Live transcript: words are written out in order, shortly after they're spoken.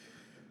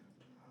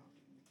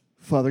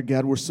Father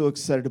God, we're so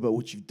excited about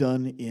what you've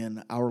done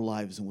in our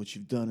lives and what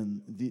you've done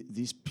in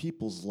these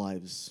people's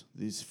lives,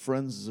 these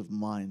friends of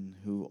mine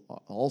who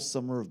all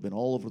summer have been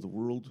all over the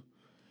world,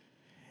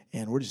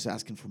 and we're just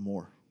asking for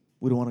more.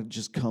 We don't want to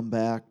just come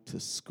back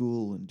to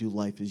school and do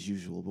life as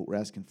usual, but we're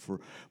asking for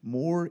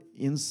more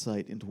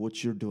insight into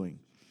what you're doing.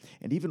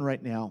 And even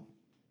right now,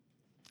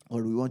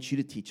 Lord, we want you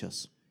to teach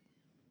us.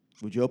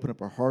 Would you open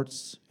up our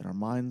hearts and our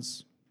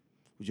minds?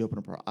 Would you open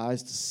up our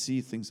eyes to see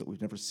things that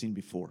we've never seen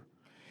before?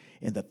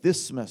 And that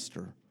this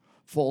semester,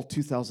 fall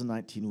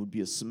 2019, would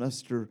be a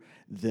semester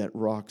that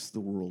rocks the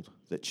world,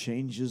 that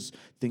changes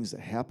things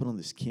that happen on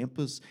this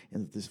campus,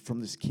 and that from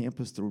this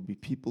campus there will be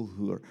people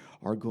who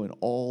are going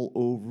all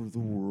over the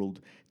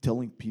world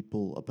telling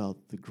people about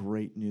the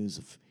great news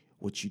of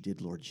what you did,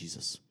 Lord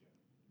Jesus.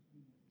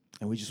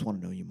 And we just want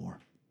to know you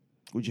more.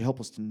 Would you help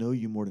us to know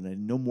you more tonight,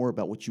 and know more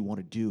about what you want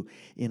to do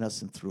in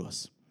us and through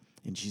us?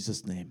 In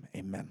Jesus' name,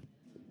 amen.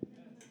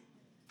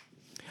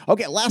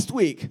 Okay, last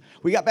week,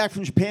 we got back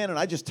from Japan, and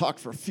I just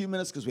talked for a few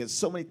minutes because we had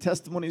so many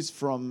testimonies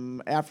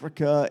from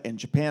Africa and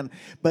Japan.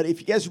 But if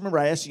you guys remember,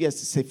 I asked you guys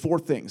to say 4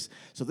 things.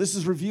 So this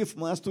is review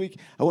from last week.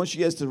 I want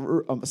you guys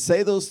to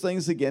say those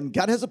things again.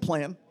 God has a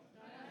plan.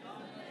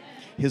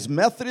 His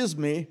method is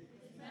me.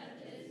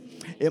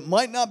 It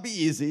might not be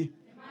easy,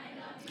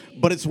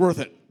 but it's worth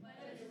it.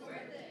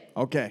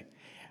 Okay.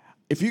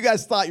 If you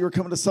guys thought you were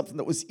coming to something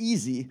that was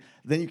easy,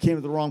 then you came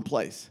to the wrong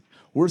place.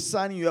 We're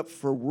signing you up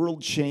for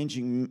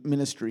world-changing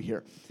ministry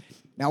here.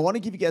 Now, I want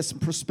to give you guys some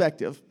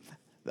perspective.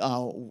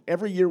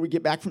 Every year we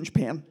get back from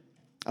Japan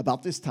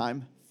about this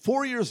time.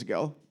 4 years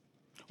ago,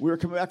 we were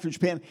coming back from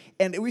Japan,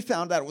 and we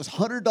found out it was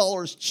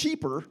 $100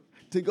 cheaper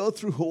to go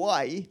through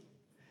Hawaii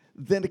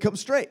than to come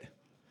straight.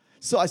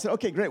 So I said,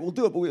 okay, great, we'll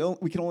do it, but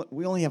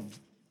we only have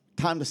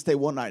time to stay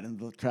one night. And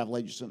the travel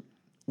agent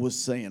was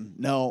saying,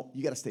 no,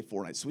 you got to stay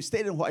 4 nights. So we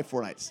stayed in Hawaii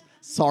 4 nights.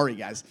 Sorry,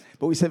 guys,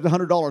 but we saved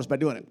 $100 by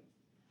doing it.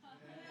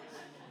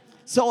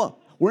 So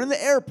we're in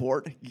the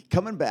airport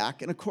coming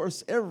back, and of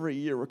course, every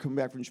year we're coming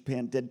back from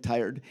Japan dead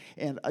tired.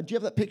 And do you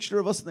have that picture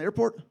of us in the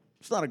airport?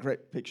 It's not a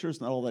great picture.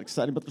 It's not all that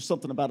exciting, but there's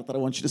something about it that I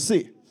want you to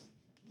see.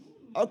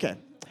 Okay.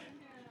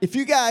 If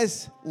you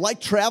guys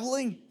like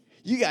traveling,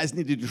 you guys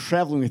need to do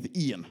traveling with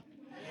Ian.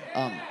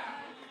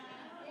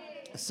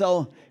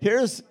 So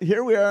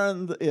here we are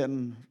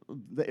in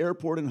the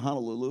airport in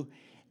Honolulu,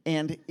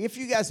 and if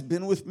you guys have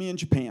been with me in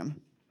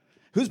Japan,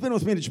 who's been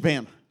with me to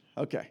Japan?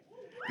 Okay,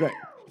 great.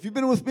 If you've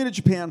been with me to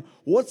Japan,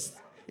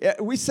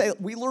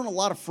 we learn a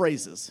lot of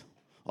phrases.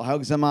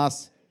 Ohayou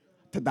gozaimasu,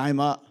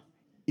 tadaima,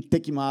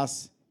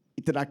 ittekimasu,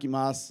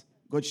 itadakimasu,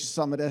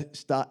 gochusama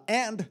deshita,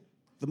 and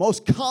the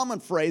most common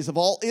phrase of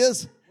all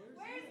is,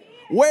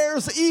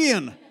 where's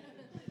Ian?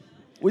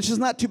 Which is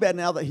not too bad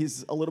now that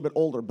he's a little bit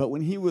older, but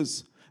when he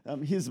was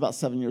about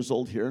 7 years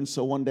old here, and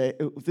so one day,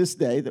 this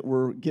day that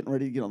we're getting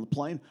ready to get on the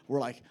plane, we're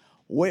like,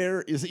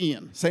 where is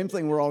Ian? Same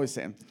thing we're always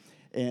saying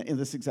in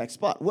this exact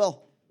spot.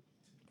 Well,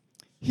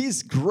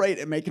 he's great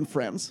at making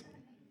friends.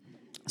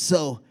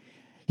 So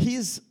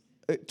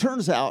it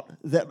turns out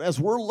that as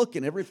we're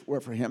looking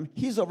everywhere for him,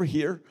 he's over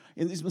here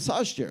in these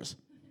massage chairs.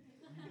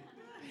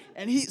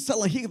 And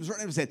suddenly he comes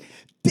running and said,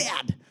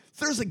 Dad,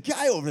 there's a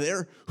guy over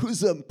there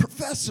who's a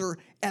professor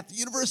at the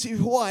University of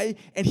Hawaii,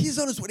 and he's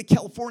on his way to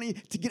California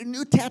to get a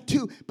new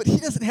tattoo, but he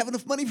doesn't have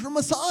enough money for a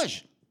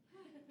massage.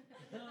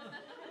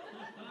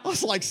 I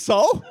was like,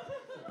 so?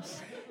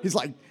 He's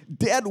like,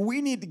 Dad,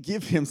 we need to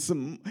give him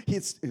some,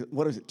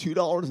 what is it,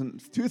 $2 and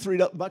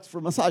 $3 for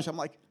a massage. I'm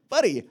like,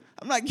 buddy,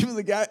 I'm not giving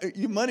the guy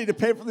you money to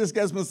pay for this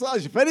guy's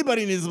massage. If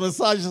anybody needs a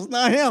massage, it's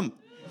not him.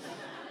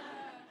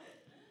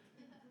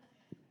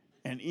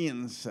 And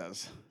Ian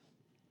says,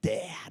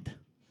 Dad,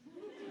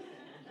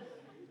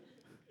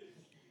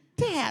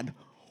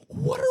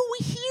 what are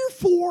we here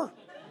for?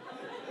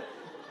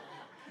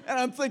 And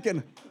I'm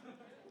thinking,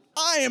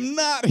 I am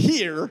not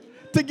here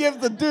to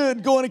give the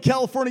dude going to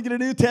California to get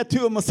a new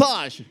tattoo a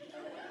massage.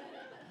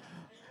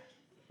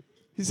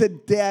 He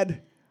said,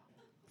 Dad,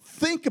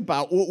 think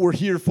about what we're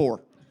here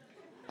for.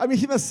 I mean,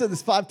 he must have said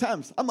this 5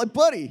 times. I'm like,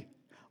 buddy,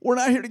 we're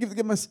not here to give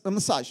him a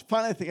massage.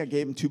 Finally, I think I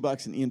gave him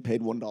 $2, and Ian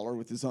paid $1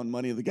 with his own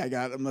money, and the guy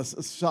got a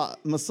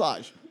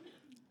massage.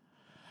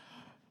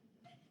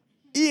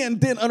 Ian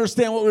didn't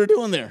understand what we were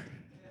doing there.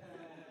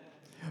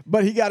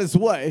 But he got his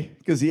way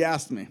because he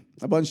asked me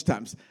a bunch of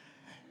times.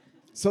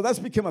 So that's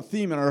become a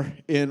theme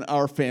in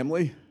our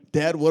family.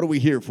 Dad, what are we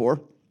here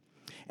for?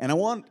 And I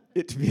want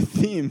it to be a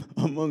theme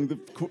among the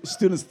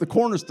students at the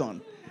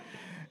Cornerstone.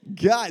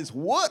 Guys,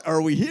 what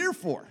are we here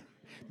for?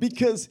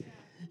 Because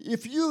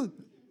if you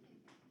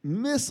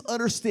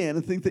misunderstand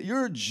and think that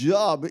your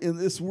job in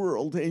this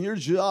world and your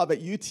job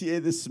at UTA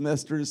this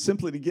semester is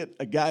simply to get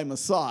a guy a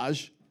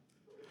massage,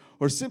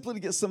 or simply to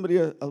get somebody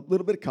a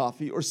little bit of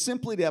coffee, or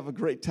simply to have a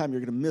great time,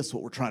 you're going to miss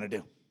what we're trying to do.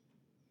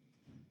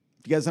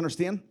 You guys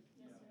understand?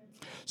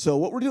 So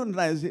what we're doing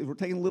tonight is we're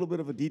taking a little bit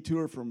of a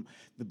detour from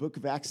the book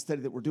of Acts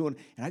study that we're doing,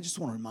 and I just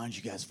want to remind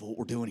you guys of what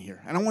we're doing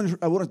here. And I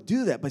want to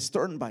do that by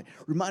starting by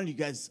reminding you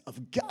guys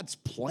of God's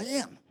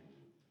plan.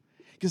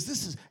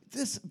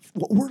 Because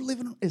what we're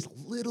living in is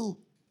a little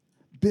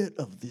bit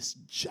of this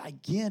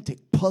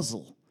gigantic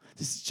puzzle,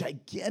 this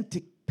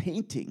gigantic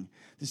painting,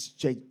 this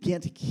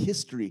gigantic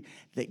history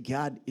that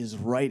God is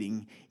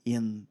writing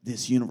in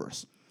this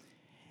universe.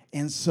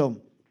 And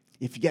so,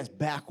 if you guys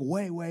back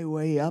way, way,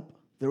 way up,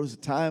 there was a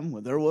time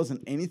when there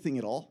wasn't anything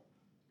at all,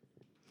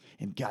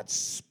 and God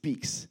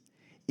speaks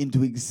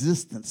into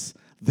existence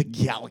the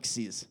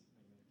galaxies.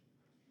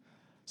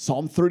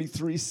 Psalm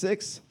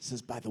 33:6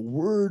 says, by the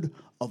word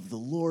of the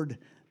Lord,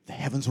 the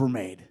heavens were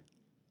made.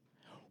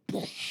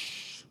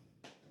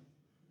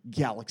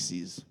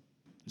 Galaxies,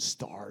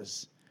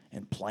 stars,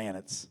 and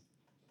planets.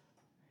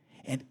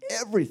 And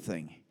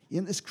everything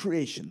in this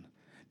creation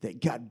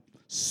that God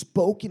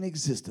spoke in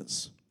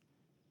existence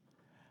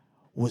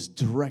was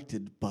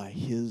directed by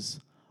his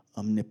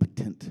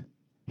omnipotent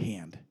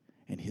hand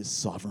and his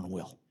sovereign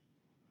will.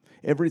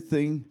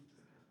 Everything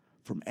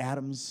from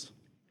atoms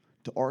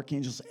to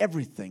archangels,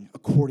 everything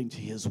according to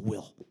his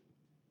will.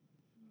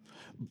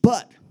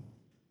 But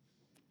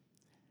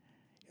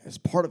as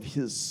part of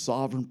his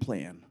sovereign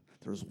plan,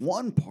 there's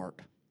one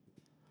part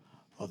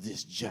of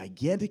this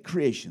gigantic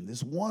creation,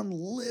 this one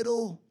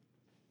little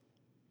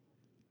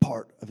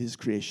part of his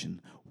creation,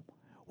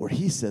 where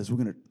he says we're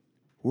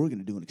going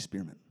to do an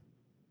experiment.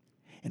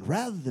 And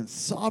rather than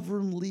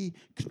sovereignly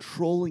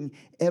controlling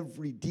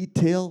every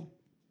detail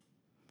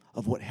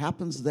of what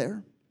happens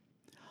there,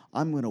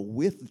 I'm going to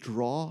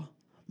withdraw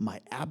my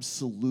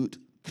absolute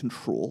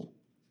control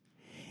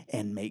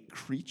and make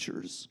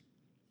creatures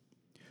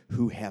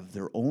who have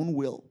their own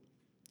will,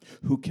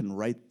 who can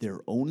write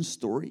their own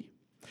story,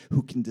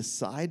 who can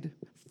decide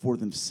for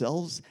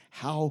themselves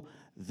how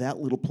that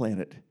little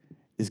planet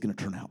is going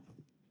to turn out.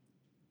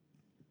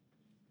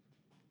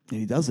 And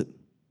he does it.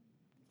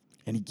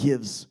 And he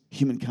gives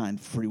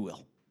humankind free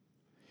will.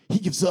 He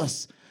gives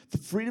us the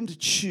freedom to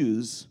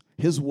choose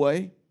his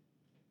way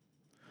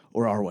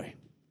or our way.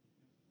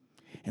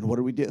 And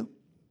what do?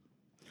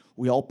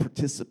 We all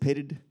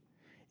participated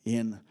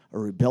in a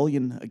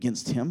rebellion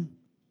against him,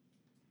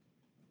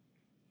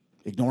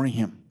 ignoring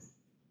him,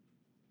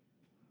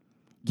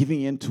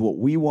 giving in to what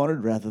we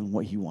wanted rather than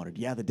what he wanted.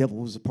 Yeah, the devil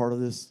was a part of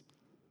this.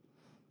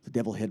 The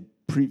devil had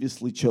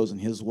previously chosen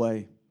his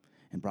way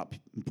and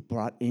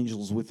brought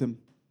angels with him.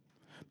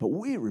 But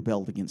we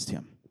rebelled against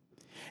him.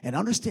 And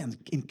understand,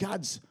 in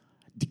God's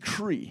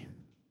decree,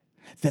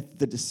 that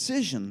the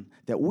decision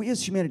that we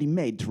as humanity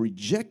made to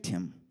reject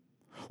him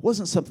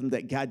wasn't something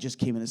that God just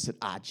came in and said,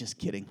 just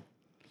kidding,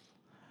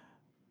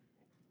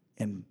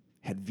 and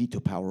had veto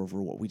power over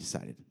what we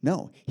decided.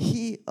 No,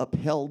 he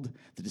upheld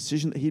the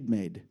decision that he'd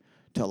made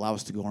to allow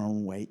us to go our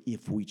own way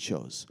if we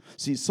chose.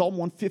 See, Psalm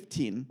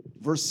 115,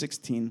 verse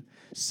 16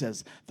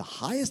 says, the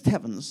highest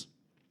heavens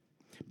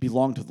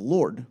belong to the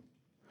Lord,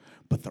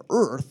 but the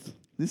earth,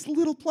 this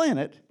little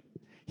planet,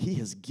 he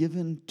has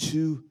given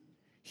to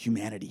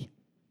humanity.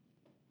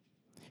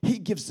 He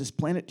gives this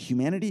planet to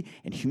humanity,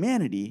 and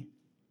humanity,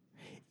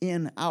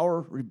 in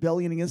our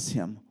rebellion against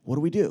him, what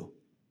do?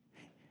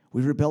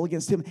 We rebel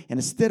against him, and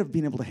instead of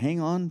being able to hang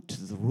on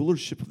to the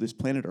rulership of this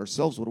planet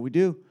ourselves, what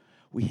do?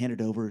 We hand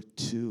it over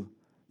to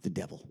the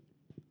devil.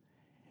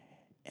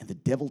 And the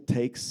devil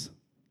takes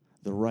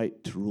the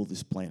right to rule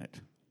this planet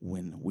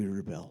when we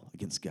rebel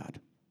against God.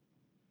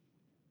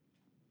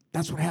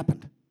 That's what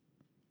happened.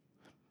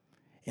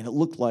 And it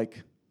looked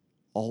like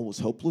all was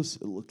hopeless.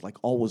 It looked like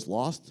all was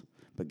lost.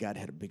 But God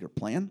had a bigger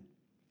plan.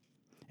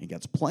 And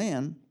God's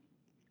plan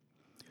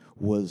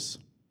was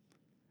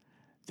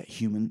that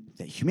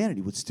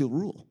humanity would still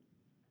rule.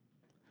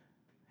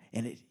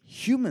 And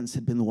humans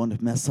had been the one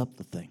to mess up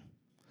the thing.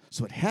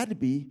 So it had to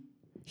be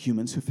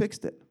humans who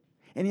fixed it.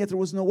 And yet there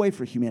was no way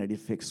for humanity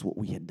to fix what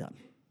we had done.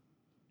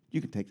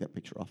 You can take that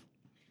picture off.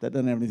 That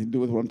doesn't have anything to do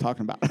with what I'm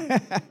talking about.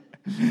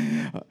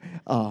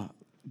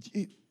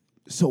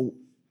 So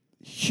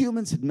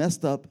humans had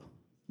messed up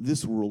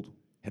this world,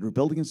 had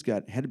rebelled against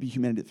God, had to be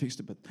humanity that fixed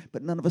it,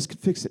 but none of us could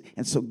fix it.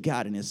 And so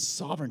God, in his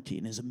sovereignty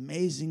and his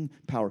amazing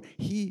power,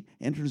 he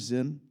enters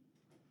in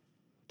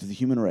to the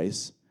human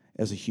race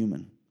as a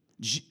human.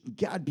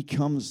 God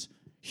becomes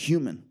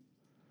human.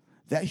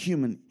 That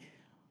human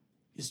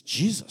is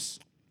Jesus.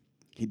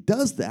 He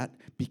does that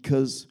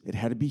because it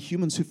had to be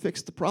humans who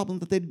fixed the problem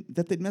that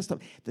they'd messed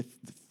up. The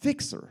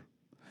fixer,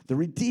 the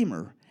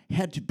redeemer,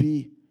 had to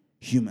be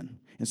human.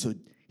 And so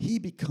he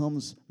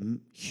becomes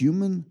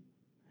human,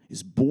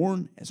 is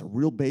born as a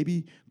real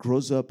baby,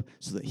 grows up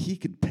so that he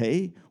could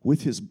pay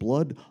with his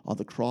blood on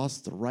the cross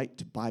the right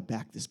to buy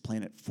back this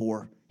planet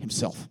for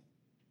himself.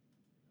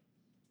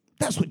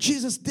 That's what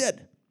Jesus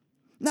did.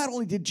 Not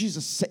only did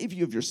Jesus save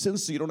you of your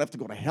sins so you don't have to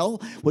go to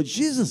hell, what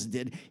Jesus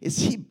did is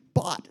he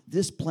bought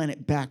this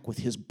planet back with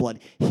his blood.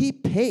 He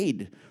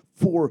paid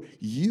for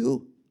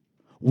you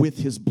with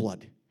his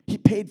blood. He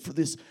paid for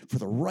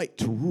the right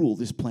to rule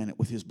this planet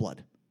with his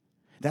blood.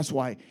 That's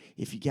why,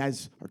 if you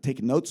guys are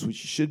taking notes,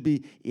 which you should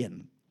be,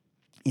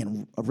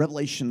 in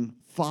Revelation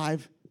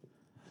 5,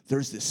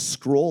 there's this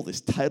scroll,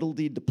 this title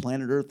deed to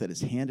planet Earth that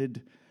is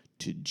handed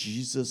to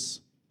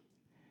Jesus.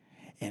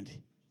 And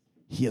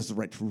he has the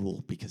right to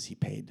rule because he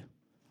paid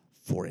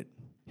for it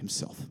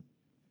himself.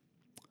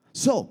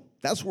 So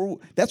that's where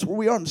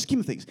we are in the scheme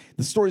of things.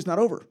 The story's not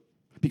over.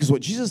 Because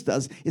what Jesus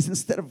does is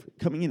instead of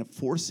coming in and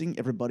forcing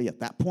everybody at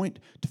that point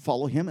to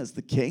follow him as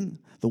the king,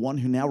 the one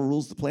who now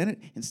rules the planet,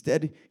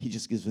 instead he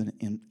just gives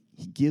an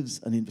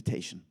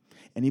invitation.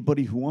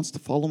 Anybody who wants to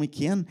follow me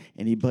can.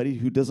 Anybody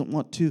who doesn't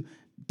want to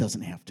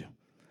doesn't have to.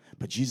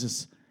 But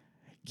Jesus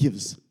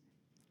gives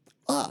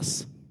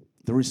us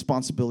the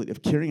responsibility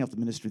of carrying out the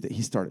ministry that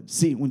he started.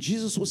 See, when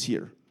Jesus was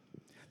here,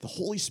 the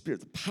Holy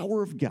Spirit, the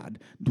power of God,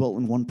 dwelt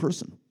in one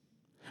person.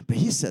 But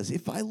he says,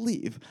 if I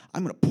leave,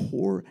 I'm going to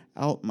pour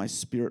out my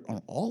Spirit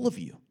on all of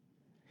you.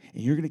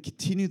 And you're going to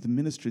continue the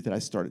ministry that I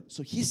started.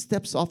 So he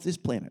steps off this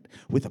planet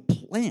with a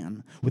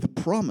plan, with a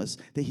promise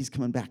that he's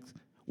coming back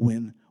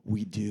when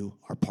we do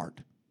our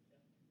part.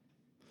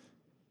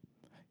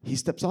 He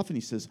steps off and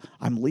he says,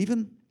 I'm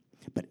leaving,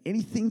 but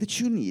anything that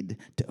you need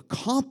to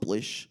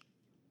accomplish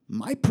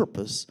my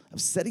purpose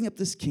of setting up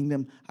this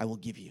kingdom, I will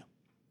give you.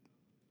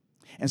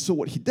 And so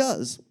what he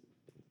does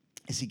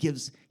is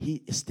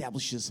he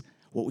establishes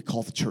what we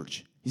call the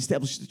church. He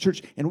establishes the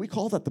church, and we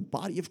call that the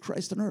body of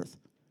Christ on earth,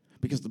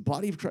 because the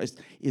body of Christ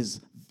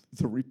is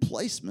the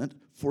replacement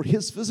for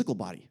his physical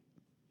body.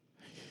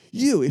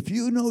 If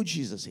you know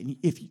Jesus,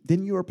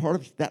 then you are part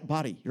of that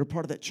body. You're a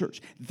part of that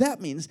church. That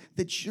means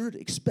that you're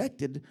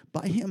expected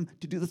by him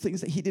to do the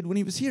things that he did when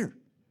he was here.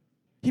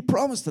 He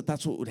promised that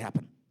that's what would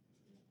happen.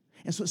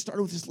 And so it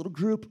started with this little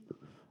group,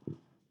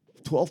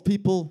 12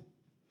 people,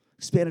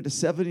 expanded to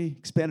 70,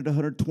 expanded to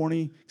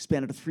 120,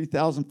 expanded to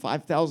 3,000,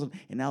 5,000,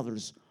 and now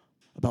there's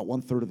about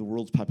 1/3 of the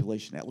world's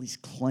population at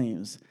least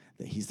claims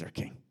that he's their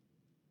king.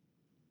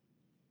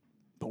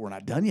 But we're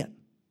not done yet.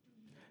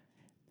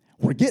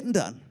 We're getting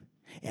done.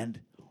 And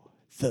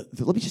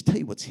let me just tell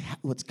you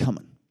what's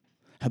coming.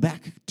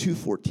 Habakkuk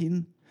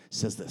 2:14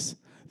 says this: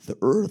 the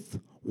earth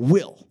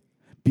will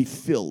be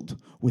filled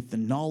with the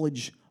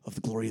knowledge of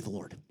the glory of the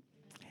Lord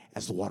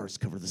as the waters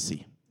cover the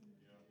sea.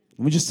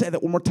 Let me just say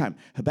that one more time.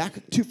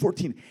 Habakkuk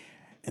 2:14.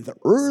 And the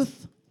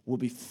earth will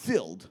be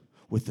filled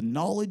with the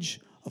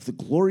knowledge of the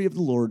glory of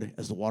the Lord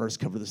as the waters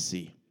cover the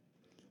sea.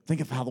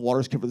 Think of how the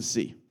waters cover the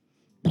sea.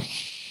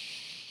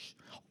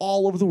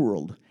 All over the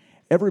world,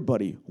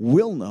 everybody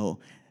will know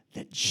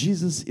that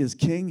Jesus is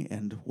king,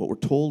 and what we're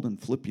told in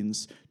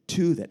Philippians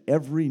 2, that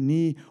every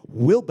knee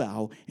will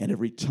bow and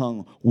every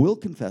tongue will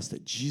confess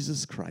that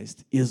Jesus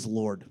Christ is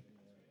Lord.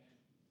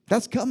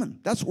 That's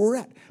coming. That's where we're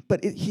at.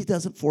 But he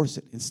doesn't force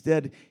it.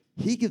 Instead,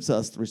 he gives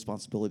us the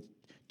responsibility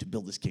to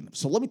build this kingdom.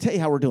 So let me tell you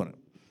how we're doing it.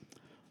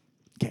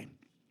 Okay.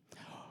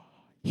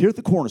 Here at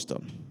the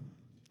Cornerstone,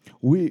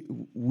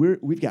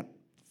 we've got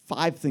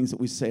 5 things that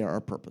we say are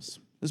our purpose.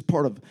 This is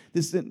part of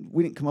this.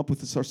 We didn't come up with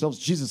this ourselves.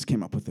 Jesus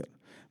came up with it.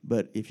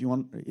 But if you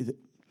want,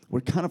 we're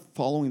kind of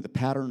following the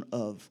pattern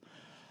of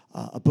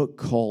a book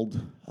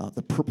called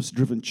The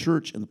Purpose-Driven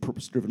Church and The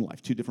Purpose-Driven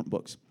Life, 2 different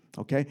books,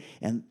 okay?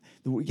 And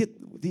we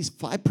get these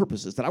 5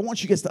 purposes that I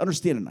want you guys to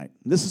understand tonight.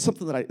 And this is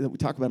something that we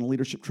talk about in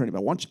leadership training, but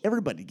I want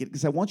everybody to get it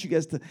because I want you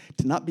guys to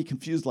not be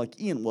confused like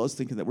Ian was,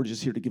 thinking that we're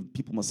just here to give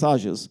people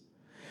massages,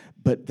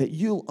 but that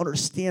you'll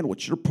understand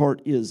what your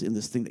part is in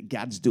this thing that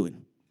God's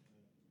doing,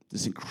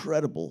 this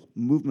incredible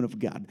movement of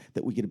God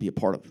that we get to be a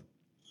part of.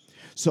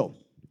 So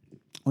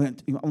I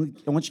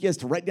want you guys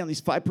to write down these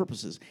 5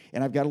 purposes.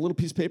 And I've got a little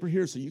piece of paper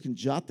here so you can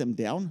jot them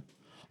down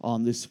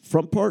on this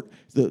front part.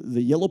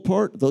 The yellow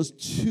part, those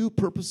 2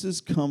 purposes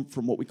come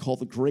from what we call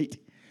the Great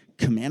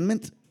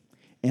Commandment.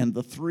 And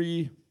the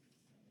 3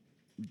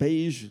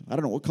 beige, I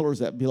don't know, what color is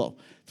that below?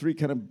 3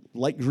 kind of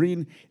light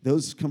green,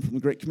 those come from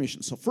the Great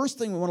Commission. So first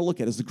thing we want to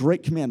look at is the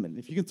Great Commandment.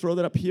 If you can throw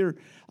that up here,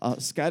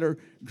 Skyler,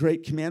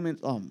 Great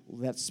Commandment,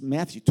 that's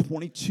Matthew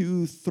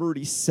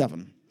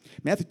 22:37.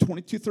 Matthew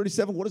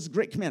 22:37, what is the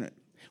Great Commandment?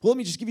 Well, let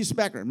me just give you some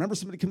background. Remember,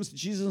 somebody comes to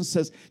Jesus and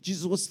says,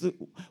 Jesus,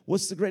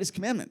 what's the greatest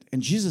commandment?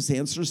 And Jesus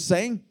answers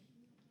saying,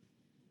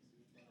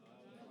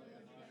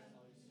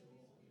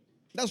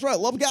 that's right,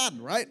 love God,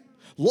 right?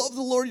 Love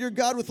the Lord your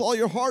God with all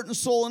your heart and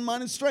soul and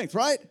mind and strength,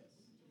 right?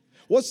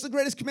 What's the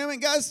greatest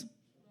commandment, guys?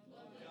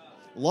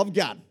 Love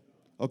God.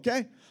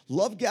 Okay?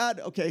 Love God.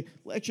 Okay.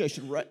 Well, actually,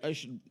 I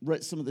should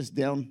write some of this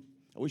down.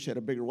 I wish I had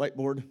a bigger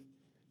whiteboard.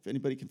 If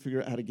anybody can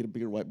figure out how to get a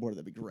bigger whiteboard,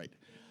 that'd be great.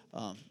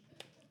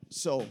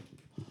 So,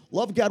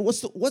 love God.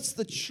 What's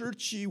the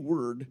churchy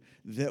word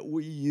that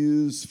we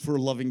use for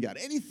loving God?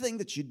 Anything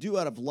that you do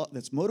out of love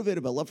that's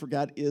motivated by love for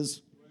God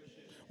is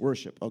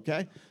worship.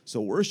 Okay?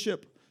 So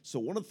worship. So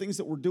one of the things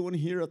that we're doing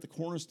here at the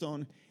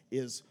Cornerstone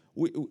is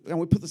we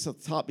put this at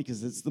the top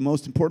because it's the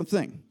most important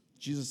thing.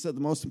 Jesus said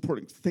the most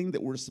important thing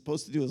that we're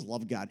supposed to do is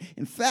love God.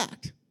 In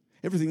fact,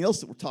 everything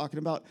else that we're talking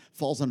about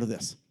falls under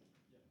this.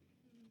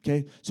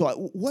 Okay?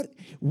 So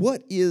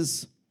what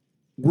is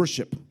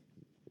worship?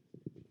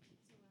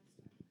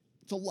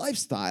 It's a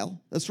lifestyle.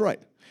 That's right.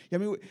 I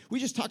mean, we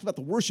just talked about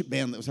the worship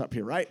band that was up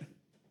here, right?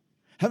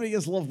 How many of you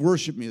guys love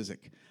worship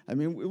music? I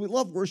mean, we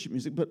love worship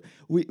music, but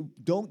we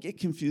don't get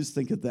confused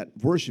thinking that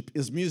worship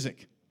is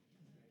music.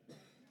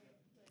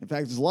 In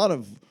fact, there's a lot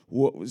of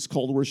what is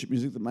called worship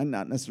music that might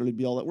not necessarily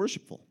be all that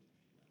worshipful.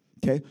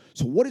 Okay?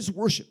 So what is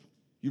worship?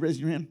 You raise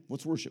your hand.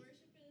 What's worship? Worship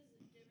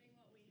is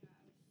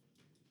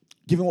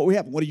giving what we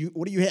have. Giving what we have.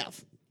 What do you have?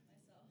 Myself.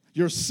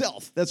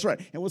 Yourself. That's right.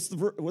 And what's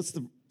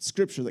the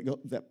scripture that Romans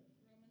 12:1.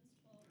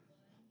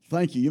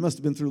 Thank you. You must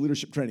have been through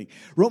leadership training.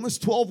 Romans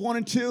 12:1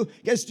 and 2.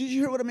 Guys, did you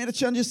hear what Amanda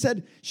Chan just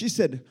said? She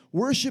said,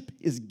 worship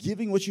is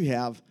giving what you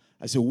have.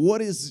 I said,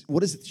 what is it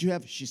that you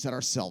have? She said,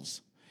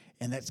 ourselves.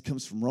 And that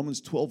comes from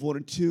Romans 12:1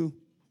 and 2,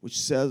 which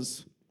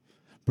says,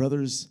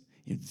 brothers,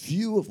 in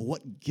view of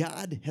what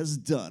God has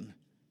done,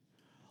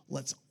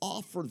 let's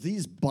offer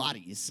these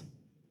bodies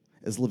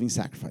as living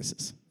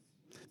sacrifices.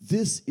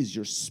 This is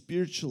your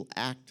spiritual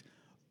act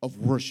of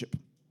worship.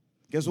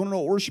 You guys want to know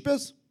what worship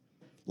is?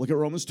 Look at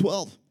Romans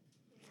 12.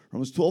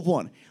 Romans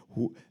 12:1.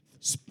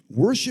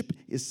 Worship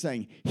is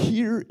saying,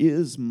 here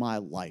is my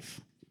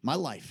life. My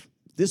life.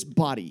 This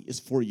body is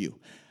for you.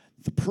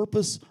 The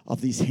purpose of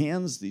these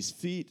hands, these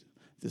feet,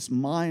 this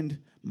mind,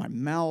 my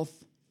mouth,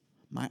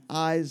 my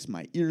eyes,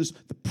 my ears,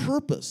 the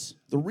purpose,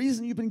 the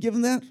reason you've been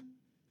given that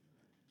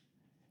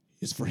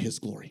is for his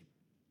glory.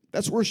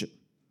 That's worship.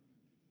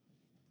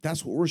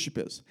 That's what worship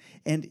is.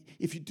 And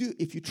if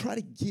you try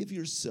to give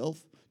yourself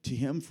to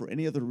him for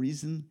any other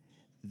reason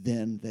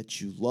than that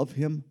you love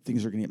him,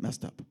 things are going to get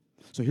messed up.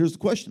 So here's the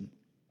question.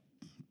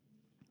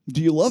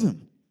 Do you love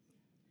him?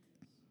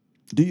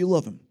 Do you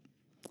love him?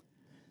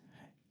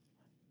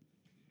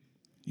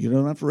 You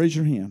don't have to raise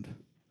your hand.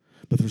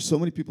 But there's so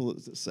many people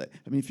that say,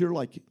 I mean, if you're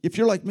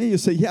like me, you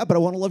say, yeah, but I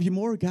want to love you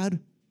more, God.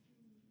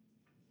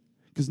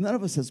 Because none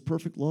of us has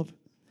perfect love.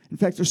 In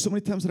fact, there's so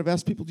many times that I've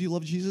asked people, do you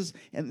love Jesus?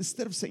 And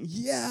instead of saying,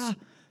 yeah,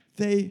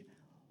 they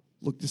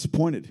look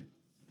disappointed.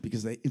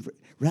 Because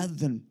rather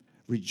than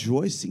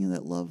rejoicing in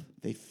that love,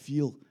 they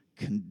feel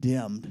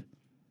condemned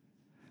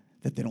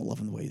that they don't love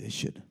him the way they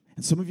should.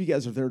 And some of you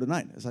guys are there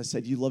tonight. As I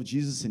said, you love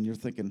Jesus and you're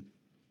thinking,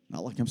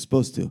 not like I'm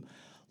supposed to.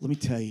 Let me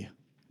tell you,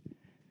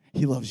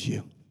 he loves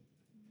you.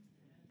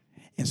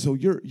 And so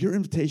your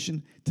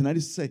invitation tonight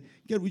is to say,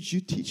 God, would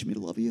you teach me to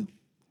love you?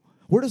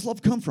 Where does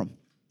love come from?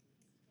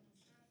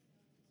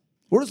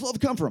 Where does love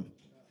come from?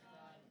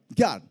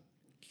 God.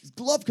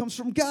 Love comes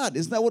from God.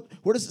 Isn't that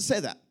where does it say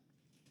that?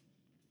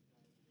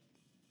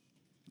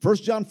 1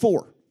 John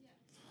 4.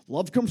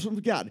 Love comes from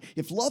God.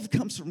 If love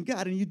comes from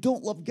God and you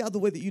don't love God the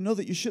way that you know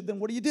that you should, then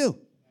what do?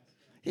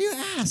 You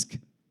ask.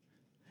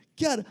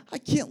 God, I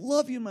can't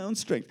love you in my own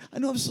strength. I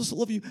know I'm supposed to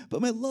love you,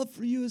 but my love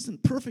for you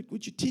isn't perfect.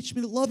 Would you teach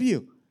me to love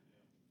you?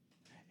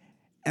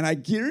 And I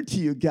guarantee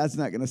you, God's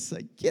not going to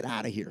say, get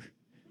out of here.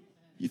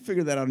 You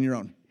figure that out on your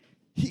own.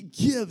 He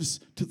gives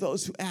to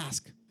those who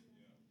ask.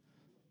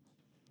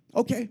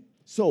 Okay,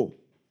 so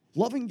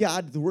loving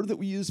God, the word that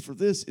we use for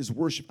this is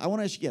worship. I want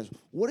to ask you guys,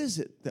 what is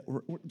it that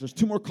there's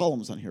two more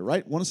columns on here,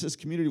 right? One says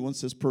community, one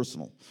says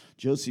personal.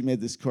 Josie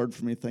made this card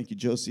for me. Thank you,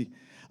 Josie.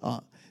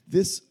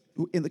 This,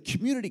 in the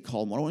community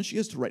column, what I want you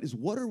guys to write is,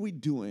 what are we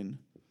doing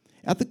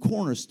at the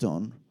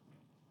Cornerstone,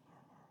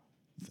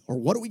 or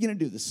what are we going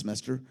to do this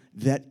semester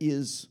that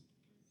is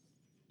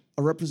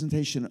a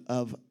representation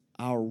of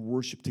our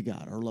worship to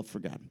God, our love for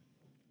God?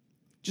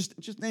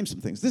 Just name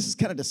some things. This is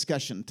kind of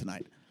discussion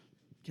tonight.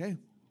 Okay?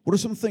 What are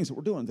some things that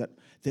we're doing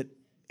that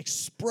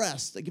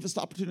express, that give us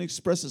the opportunity to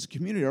express as a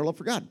community our love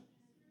for God?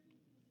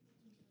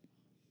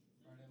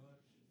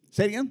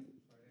 Say it again.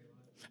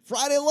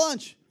 Friday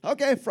lunch.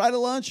 Okay, Friday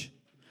lunch.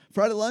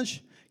 Friday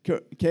lunch.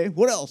 Okay,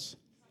 what else?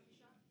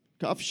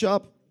 Coffee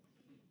shop.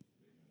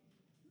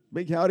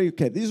 Big howdy.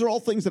 Okay, these are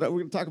all things that we're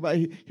going to talk about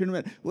here in a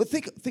minute. Well,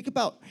 think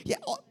about,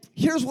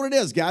 here's what it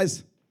is,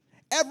 guys.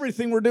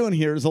 Everything we're doing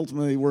here is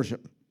ultimately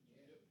worship.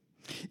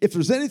 If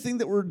there's anything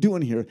that we're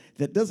doing here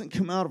that doesn't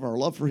come out of our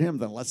love for him,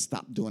 then let's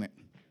stop doing it.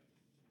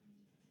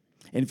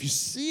 And if you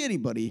see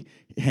anybody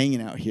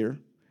hanging out here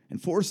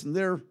and forcing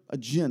their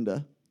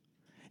agenda,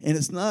 and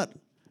it's not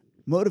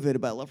motivated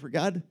by love for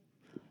God,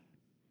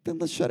 then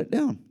let's shut it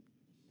down.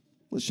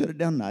 Let's shut it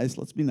down nice.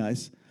 Let's be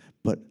nice.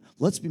 But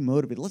let's be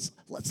motivated.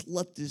 Let's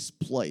let this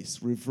place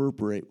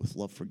reverberate with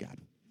love for God.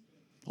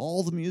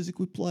 All the music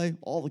we play,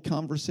 all the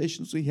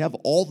conversations we have,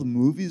 all the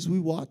movies we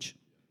watch,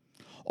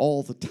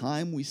 all the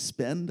time we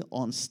spend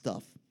on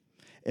stuff,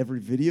 every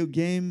video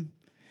game,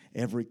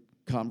 every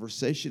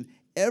conversation,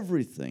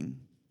 everything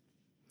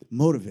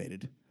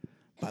motivated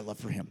by love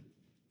for him.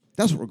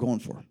 That's what we're going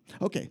for.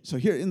 Okay, so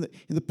here in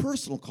the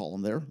personal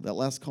column there, that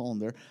last column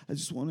there, I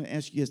just want to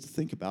ask you guys to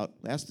think about,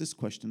 ask this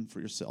question for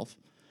yourself.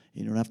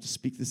 You don't have to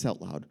speak this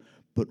out loud,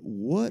 but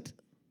what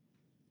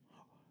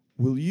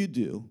will you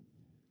do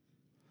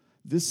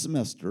this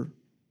semester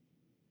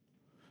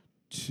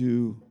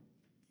to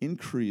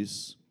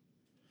increase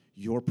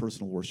your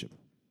personal worship?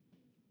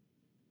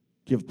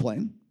 Do you have a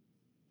plan?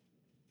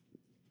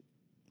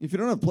 If you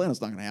don't have a plan,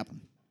 it's not going to happen.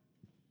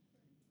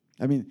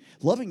 I mean,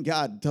 loving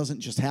God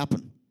doesn't just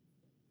happen.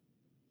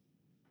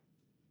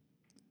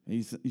 And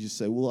you just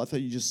say, well, I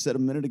thought you just said a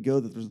minute ago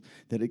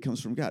that it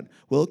comes from God.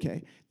 Well,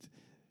 okay.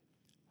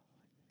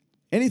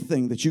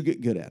 Anything that you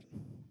get good at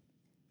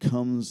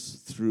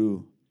comes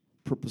through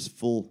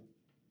purposeful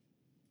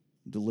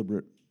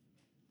deliberate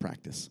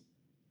practice.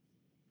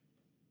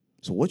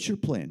 So what's your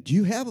plan? Do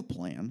you have a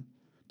plan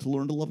to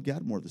learn to love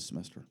God more this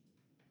semester?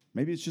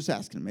 Maybe it's just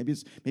asking him.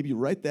 Maybe you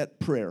write that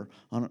prayer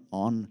on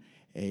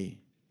a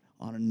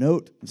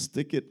note and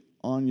stick it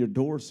on your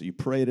door so you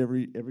pray it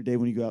every day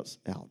when you go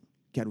out.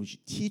 God, would you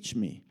teach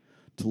me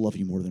to love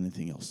you more than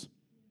anything else?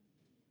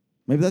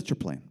 Maybe that's your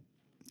plan.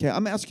 Okay,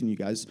 I'm asking you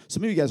guys.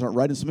 Some of you guys aren't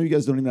writing. Some of you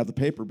guys don't even have the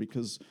paper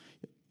because,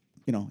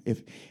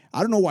 if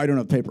I don't know why I don't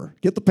have paper.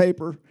 Get the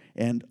paper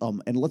and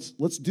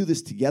let's do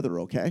this together.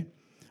 Okay,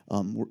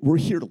 we're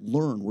here to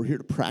learn. We're here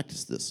to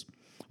practice this.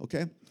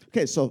 Okay.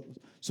 Okay. So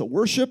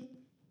worship,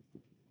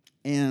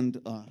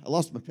 and I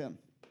lost my pen.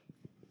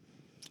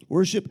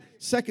 Worship.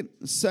 Second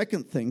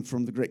thing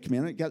from the Great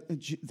Commandment.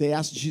 They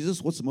asked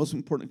Jesus, "What's the most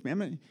important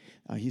commandment?"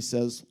 He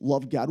says,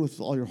 "Love God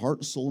with all your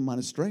heart, soul, and mind,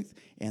 and strength."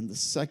 And the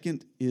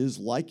second is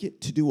like it,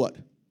 to do what?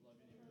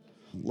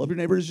 Love your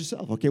neighbor as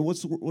yourself. Okay,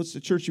 what's the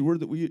churchy word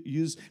that we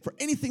use for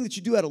anything that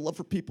you do out of love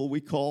for people?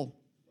 We call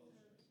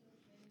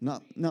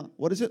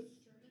what is it?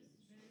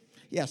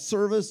 Yeah,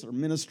 service or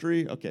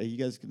ministry. Okay, you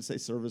guys can say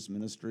service,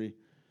 ministry.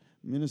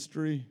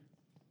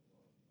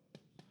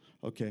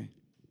 Okay,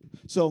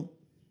 so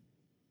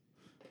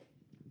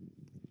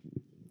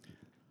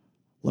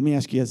let me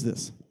ask you guys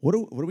this. What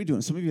are we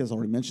doing? Some of you guys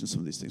already mentioned some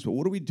of these things, but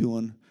what are we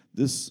doing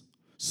this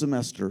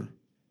semester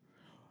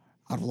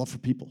out of love for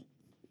people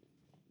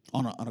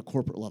on a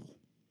corporate level?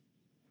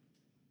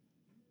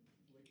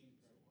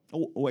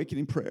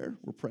 Awakening prayer.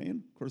 We're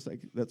praying. Of course,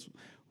 that's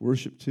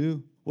worship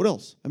too. What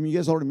else? I mean, you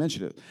guys already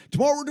mentioned it.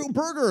 Tomorrow we're doing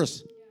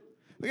burgers.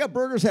 We got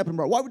burgers happening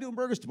tomorrow. Why are we doing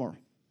burgers tomorrow?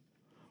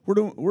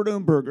 We're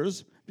doing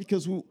burgers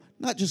because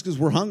not just because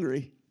we're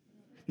hungry,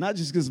 not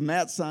just because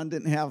Matt's son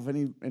didn't have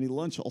any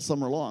lunch all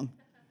summer long.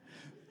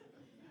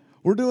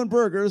 We're doing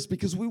burgers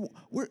because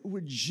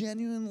we're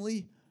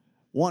genuinely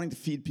wanting to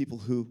feed people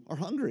who are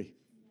hungry.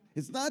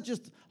 It's not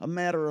just a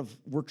matter of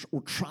we're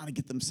trying to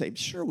get them saved.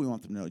 Sure, we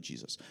want them to know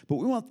Jesus, but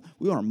we want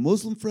our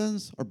Muslim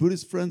friends, our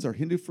Buddhist friends, our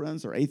Hindu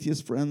friends, our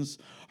atheist friends,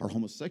 our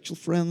homosexual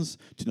friends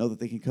to know that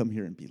they can come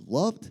here and be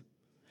loved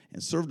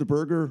and served a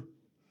burger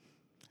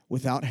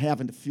without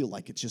having to feel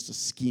like it's just a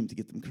scheme to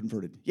get them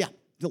converted. Yeah,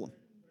 Dylan.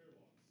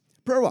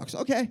 Prayer walks.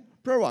 Okay,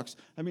 prayer walks.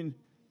 I mean,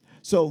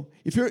 so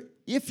if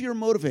your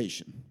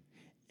motivation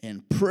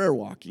and prayer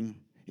walking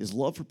is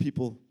love for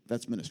people,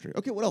 that's ministry.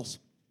 Okay, what else?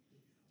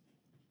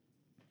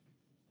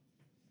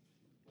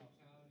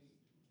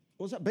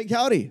 What's that? Big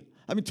Howdy.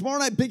 I mean, tomorrow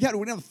night, Big Howdy,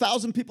 we're going to have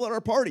 1,000 people at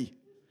our party.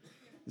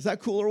 Is that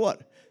cool or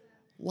what?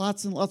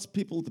 Lots and lots of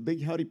people at the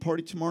Big Howdy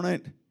party tomorrow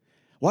night.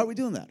 Why are we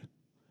doing that?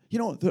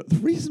 The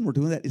reason we're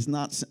doing that is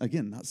not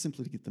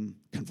simply to get them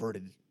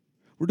converted.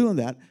 We're doing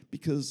that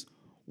because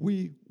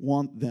we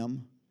want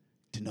them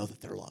to know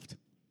that they're loved.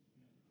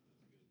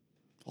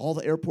 All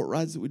the airport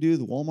rides that we do,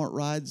 the Walmart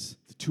rides,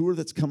 the tour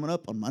that's coming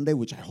up on Monday,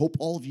 which I hope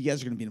all of you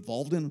guys are going to be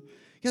involved in.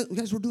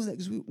 Guys, we're doing that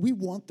because we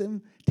want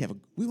them to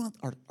we want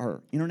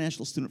our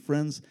international student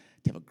friends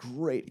to have a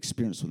great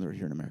experience when they're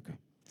here in America.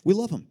 We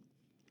love them.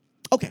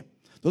 Okay,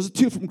 those are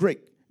two from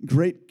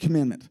Great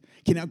Commandment.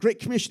 Okay, now Great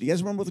Commission. Do you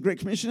guys remember what the Great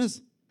Commission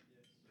is?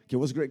 Okay,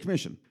 what's the Great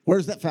Commission? Where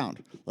is that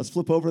found? Let's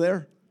flip over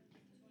there.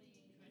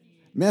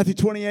 Matthew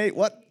 28,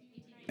 what?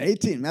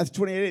 18. Matthew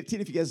 28, 18.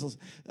 If you guys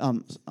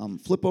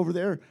flip over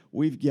there,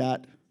 we've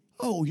got,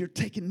 you're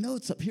taking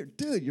notes up here.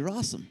 Dude, you're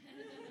awesome.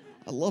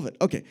 I love it.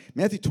 Okay,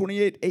 Matthew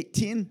 28,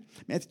 18.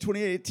 Matthew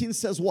 28, 18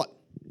 says what?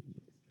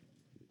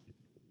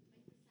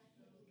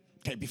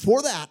 Okay,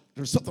 before that,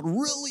 there's something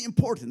really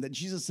important that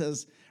Jesus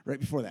says right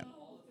before that.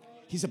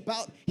 He's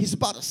about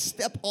to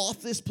step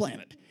off this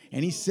planet,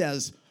 and he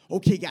says,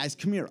 okay, guys,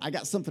 come here. I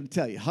got something to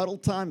tell you. Huddle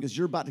time, because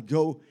you're about to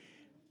go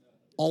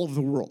all over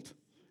the world.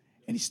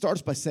 And he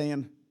starts by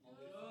saying,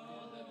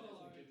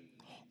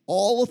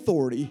 all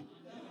authority.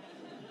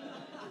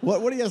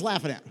 What are you guys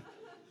laughing at?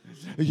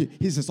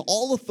 He says,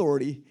 all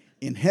authority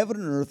in heaven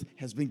and earth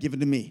has been given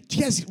to me. Do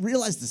you guys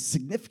realize the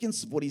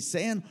significance of what he's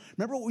saying?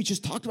 Remember what we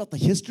just talked about, the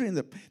history and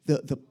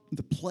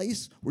the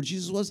place where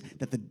Jesus was?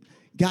 That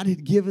God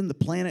had given the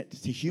planet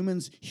to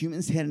humans.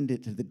 Humans handed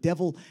it to the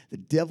devil. The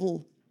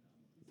devil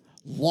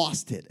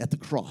lost it at the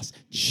cross.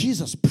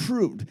 Jesus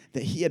proved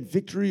that he had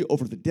victory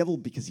over the devil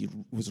because he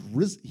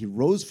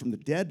rose from the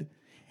dead.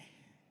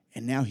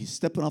 And now he's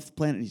stepping off the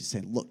planet and he's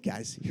saying, look,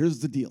 guys, here's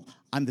the deal.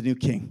 I'm the new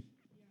king.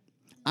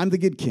 I'm the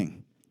good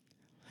king.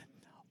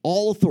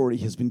 All authority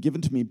has been given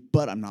to me,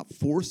 but I'm not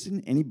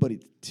forcing anybody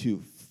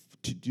to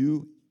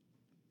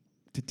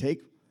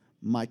take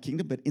my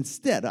kingdom. But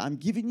instead, I'm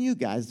giving you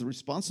guys the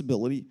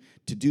responsibility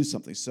to do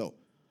something. So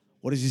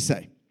what does he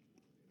say?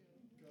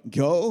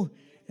 Go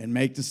and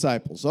make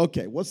disciples.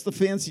 Okay, what's the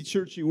fancy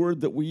churchy word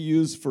that we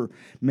use for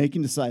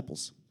making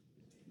disciples?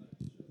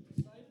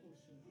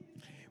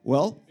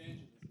 Well,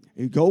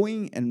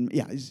 going and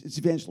it's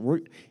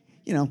evangelism.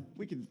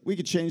 We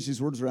could change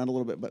these words around a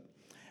little bit, but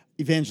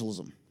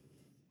evangelism.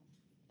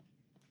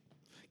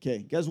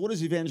 Okay, guys, what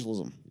is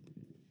evangelism?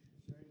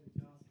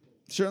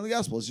 Sharing the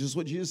gospel. It's just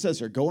what Jesus says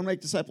here. Go and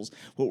make disciples.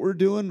 What we're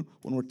doing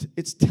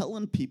it's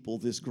telling people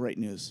this great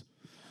news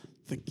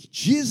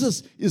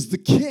Jesus is the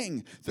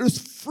king. There's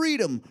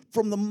freedom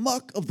from the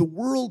muck of the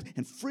world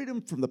and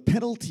freedom from the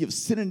penalty of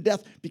sin and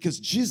death because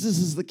Jesus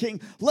is the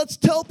king. Let's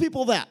tell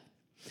people that.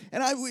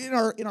 And in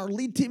our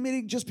lead team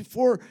meeting just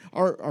before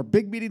our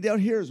big meeting down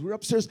here, as we were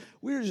upstairs,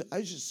 I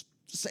was just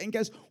saying,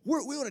 guys, we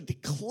want to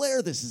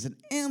declare this as an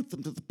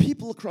anthem to the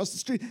people across the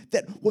street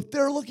that what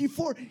they're looking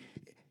for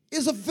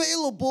is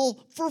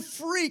available for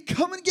free.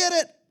 Come and get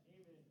it.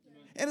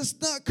 And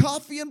it's not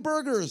coffee and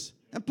burgers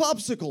and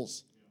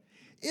popsicles.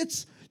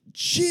 It's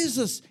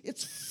Jesus.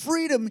 It's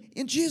freedom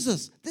in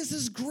Jesus. This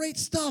is great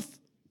stuff.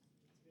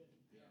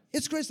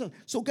 It's great stuff.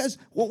 So, guys,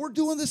 what we're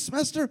doing this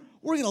semester,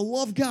 we're going to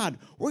love God.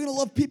 We're going to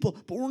love people.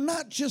 But we're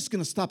not just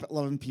going to stop at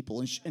loving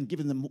people and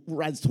giving them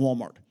rides to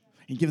Walmart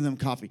and giving them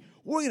coffee.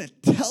 We're going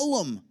to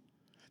tell them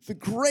the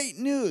great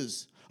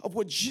news of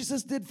what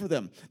Jesus did for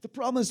them. The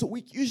problem is that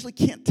we usually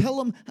can't tell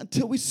them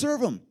until we serve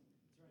them.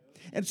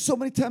 And so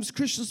many times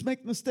Christians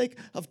make the mistake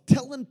of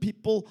telling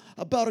people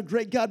about a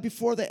great God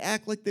before they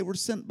act like they were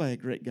sent by a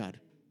great God.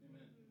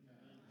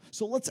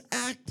 So let's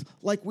act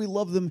like we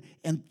love them,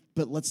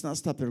 but let's not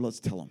stop there. Let's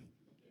tell them.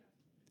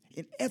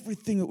 In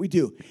everything that we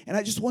do. And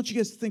I just want you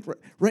guys to think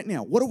right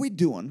now, what are we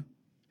doing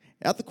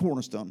at the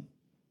Cornerstone,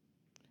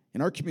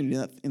 in our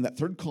community, in that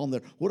third column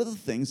there? What are the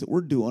things that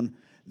we're doing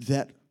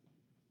that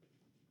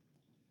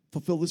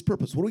fulfill this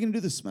purpose? What are we going to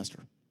do this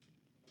semester?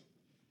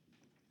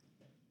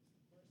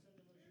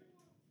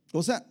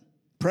 What's that?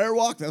 Prayer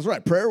walk. That's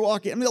right. Prayer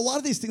walk. I mean, a lot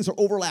of these things are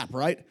overlap,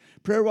 right?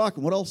 Prayer walk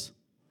and what else?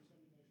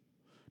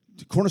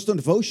 Cornerstone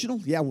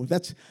devotional. Yeah, well,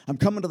 I'm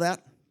coming to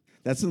that.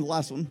 That's in the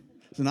last one.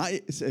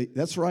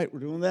 That's right. We're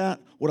doing that.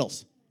 What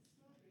else?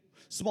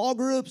 Small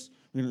groups.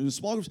 We're going to do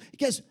small groups. You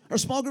guys, are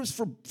small groups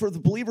for the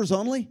believers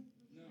only?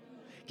 No.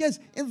 Guys,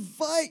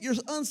 invite your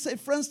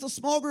unsaved friends to a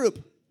small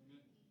group.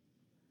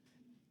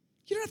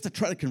 You don't have to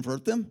try to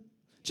convert them.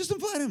 Just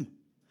invite them.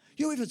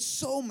 You know, we've had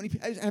so many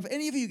people. Have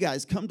any of you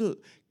guys come to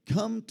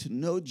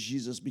know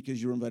Jesus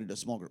because you were invited to a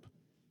small group?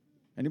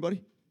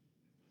 Anybody?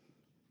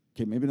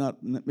 Okay, maybe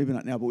not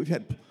now, but we've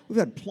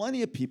had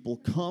plenty of people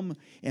come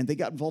and they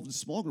got involved in a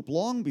small group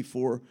long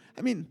before.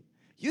 I mean,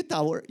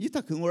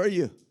 Yuta-kun, where are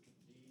you?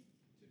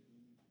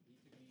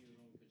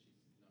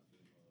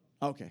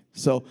 Okay,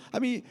 so I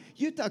mean,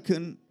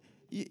 Yuta-kun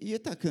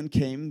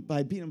came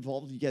by being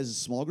involved with you guys'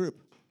 small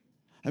group.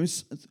 I mean,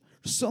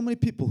 so many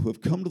people who have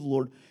come to the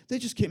Lord, they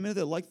just came in,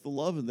 they liked the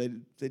love, and they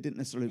didn't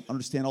necessarily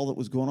understand all that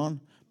was going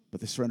on,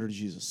 but they surrendered to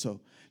Jesus. So,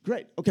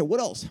 great. Okay,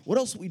 what else? What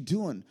else are we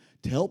doing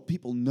to help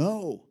people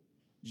know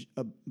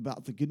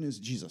about the good news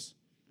of Jesus?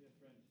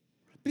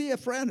 Be a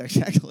friend,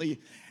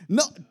 exactly.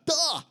 No,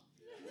 duh.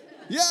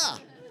 Yeah.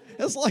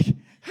 It's like,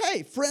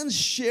 hey, friends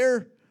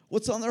share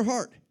what's on their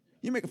heart.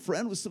 You make a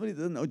friend with somebody that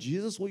doesn't know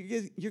Jesus, well,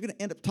 you're going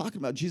to end up talking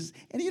about Jesus,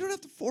 and you don't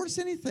have to force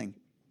anything.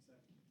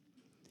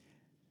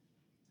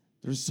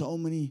 There's so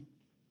many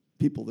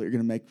people that you're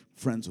going to make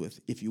friends with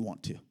if you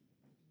want to.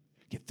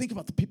 Okay, think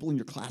about the people in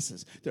your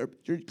classes.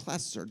 Your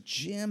classes are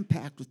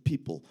jam-packed with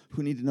people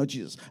who need to know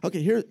Jesus.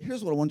 Okay,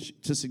 here's what I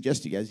want to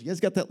suggest to you guys. You guys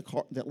got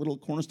that little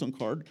Cornerstone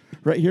card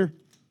right here?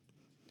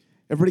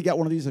 Everybody got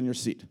one of these on your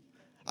seat.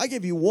 I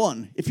gave you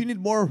one. If you need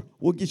more,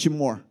 we'll get you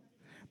more.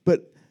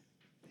 But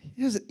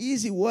here's an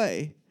easy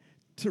way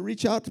to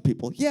reach out to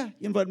people. Yeah,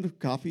 you invite them to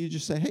coffee. You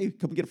just say, hey,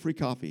 come get a free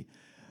coffee.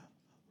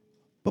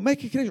 But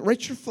make a connection.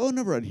 Write your phone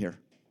number on here.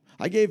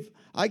 I gave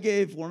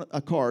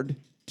a card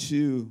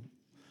to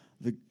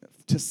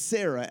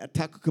Sarah at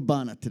Taco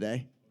Cabana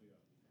today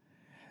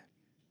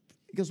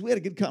because we had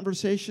a good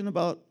conversation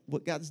about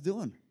what God's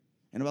doing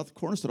and about the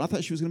Cornerstone. I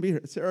thought she was going to be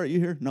here. Sarah, are you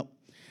here? No.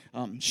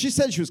 She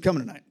said she was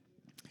coming tonight.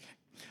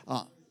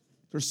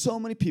 There's so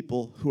many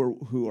people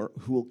who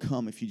will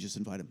come if you just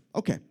invite them.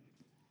 Okay.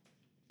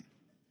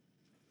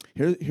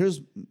 Here's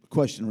a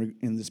question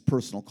in this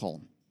personal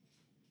column.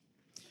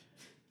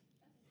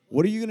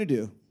 What are you going to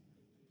do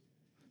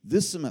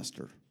this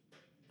semester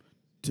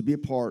to be a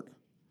part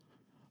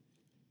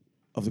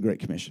of the Great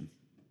Commission?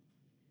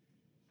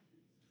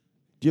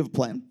 Do you have a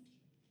plan?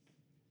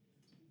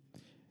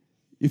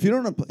 If you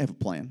don't have a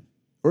plan,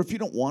 or if you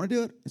don't want to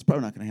do it, it's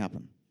probably not going to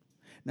happen.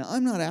 Now,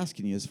 I'm not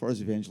asking you, as far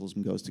as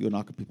evangelism goes, to go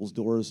knock on people's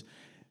doors.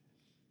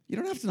 You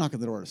don't have to knock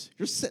on the doors.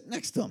 You're sitting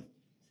next to them.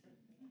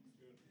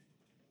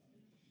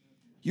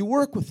 You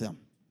work with them.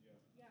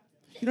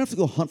 You don't have to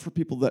go hunt for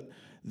people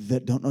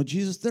that don't know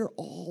Jesus. They're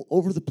all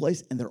over the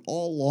place, and they're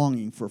all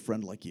longing for a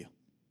friend like you.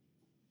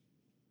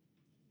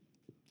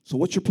 So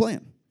what's your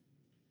plan?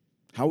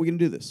 How are we going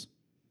to do this?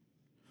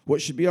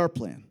 What should be our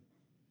plan?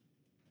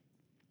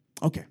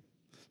 Okay,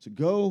 so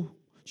go.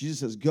 Jesus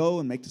says, go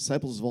and make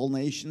disciples of all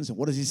nations. And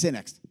what does he say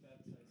next?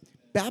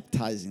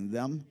 Baptizing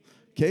them.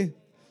 Okay,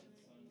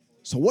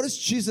 so what does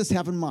Jesus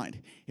have in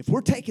mind? If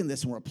we're taking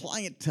this and we're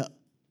applying it to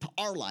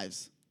our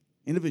lives,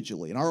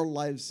 individually, in our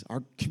lives,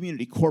 our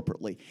community,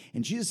 corporately,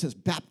 and Jesus says,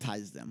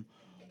 baptize them,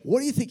 what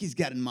do you think he's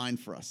got in mind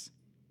for us?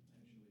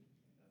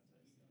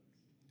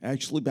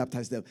 Actually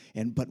baptize them.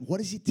 But what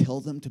does he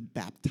tell them to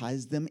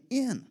baptize them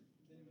in?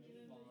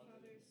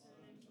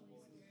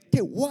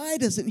 Okay, why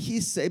doesn't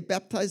he say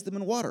baptize them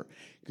in water?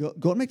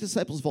 Go and make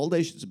disciples of all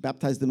nations,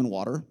 baptize them in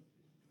water.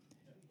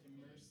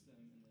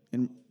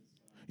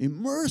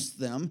 Immerse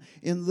them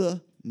in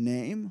the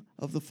name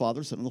of the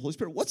Father, Son, and the Holy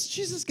Spirit. What's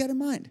Jesus got in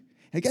mind?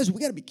 Hey, guys, we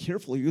got to be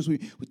careful here because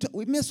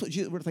we miss what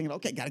Jesus, we're thinking,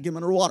 okay, got to get them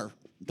under water.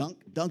 Dunk,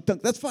 dunk,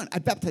 dunk. That's fine. I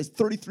baptized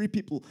 33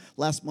 people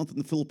last month in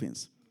the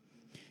Philippines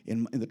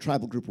in the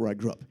tribal group where I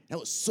grew up. That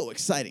was so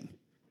exciting.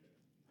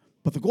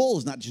 But the goal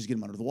is not just get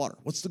them under the water.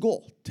 What's the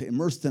goal? To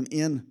immerse them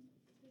in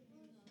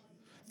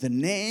the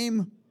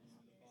name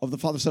of the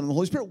Father, Son, and the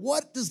Holy Spirit.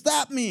 What does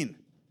that mean?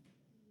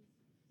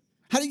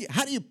 How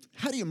do you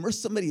immerse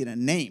somebody in a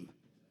name?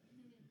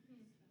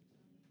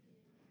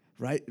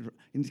 Right?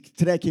 And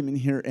today I came in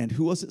here, and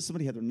who was it?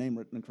 Somebody had their name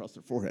written across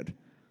their forehead.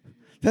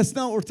 That's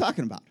not what we're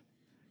talking about.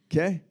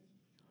 Okay?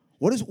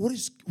 What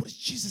does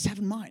Jesus have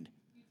in mind?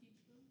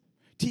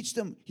 Teach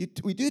them.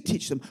 We do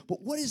teach them, but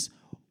when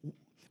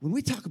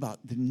we talk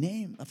about the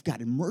name of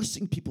God,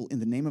 immersing people in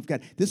the name of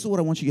God, this is what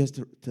I want you guys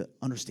to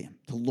understand,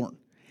 to learn.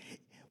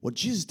 What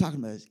Jesus is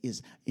talking about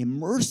is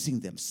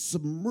immersing them,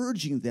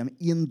 submerging them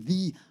in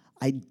the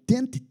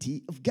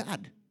identity of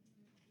God.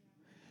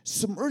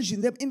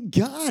 Submerging them in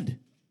God.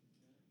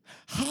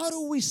 How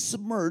do we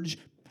submerge?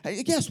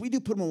 Yes, we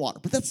do put them in water,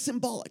 but that's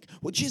symbolic.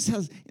 What Jesus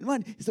has in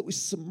mind is that we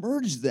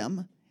submerge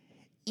them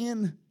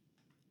in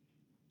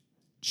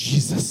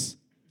Jesus.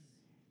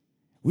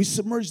 We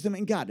submerge them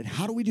in God. And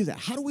how do we do that?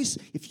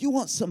 If you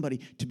want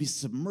somebody to be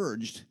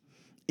submerged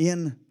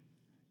in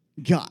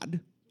God,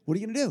 what are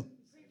you going to do?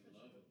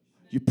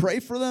 You pray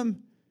for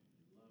them.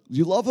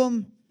 You love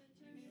them.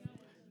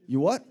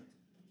 You what?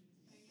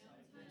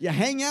 You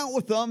hang out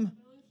with them.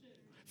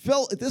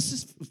 This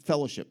is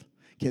fellowship.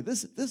 Okay,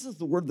 this is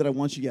the word that I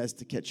want you guys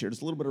to catch here.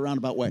 It's a little bit of a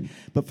roundabout way,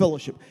 but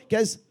fellowship.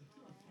 Guys,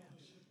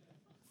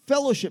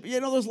 fellowship.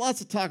 There's lots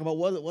of talk about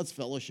what's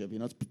fellowship.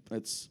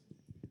 It's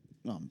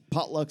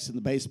potlucks in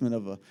the basement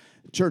of a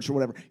church or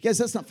whatever. Guys,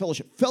 that's not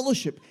fellowship.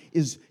 Fellowship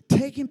is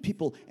taking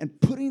people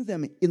and putting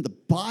them in the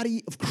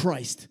body of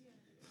Christ,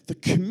 the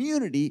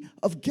community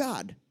of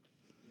God.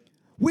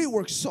 We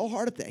work so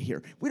hard at that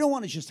here. We don't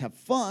want to just have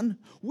fun.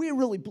 We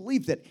really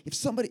believe that if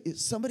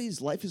somebody's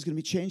life is going to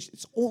be changed,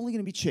 it's only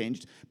going to be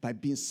changed by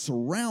being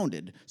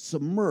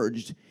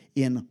submerged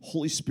in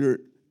Holy Spirit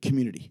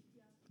community.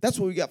 That's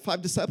why we got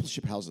 5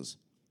 discipleship houses.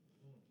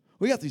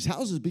 We got these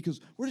houses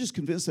because we're just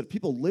convinced that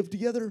people live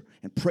together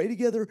and pray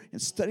together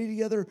and study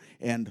together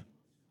and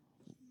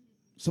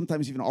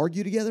sometimes even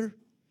argue together,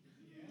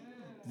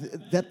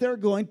 that they're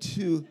going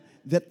to,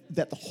 that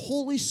the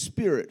Holy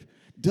Spirit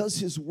does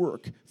his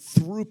work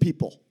through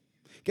people.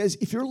 Guys,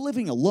 if you're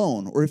living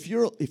alone or if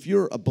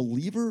you're a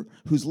believer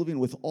who's living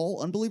with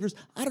all unbelievers,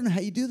 I don't know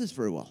how you do this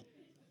very well.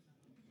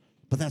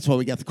 But that's why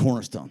we got the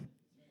Cornerstone.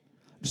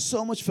 There's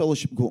so much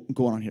fellowship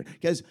going on here.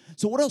 Guys,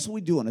 so what else are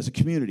we doing as a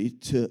community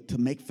to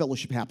make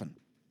fellowship happen?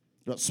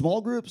 We got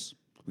small groups.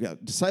 We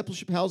got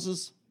discipleship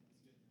houses.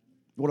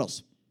 What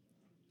else?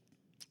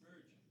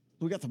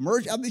 We got the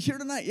merge. I'm here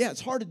tonight. Yeah, it's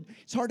hard to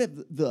have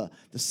the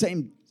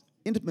same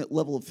intimate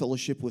level of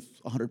fellowship with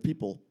 100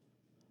 people,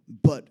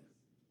 but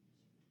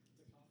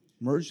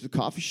merge the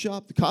coffee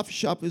shop. The coffee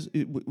shop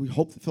we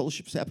hope the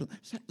fellowship's happening.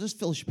 There's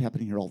fellowship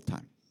happening here all the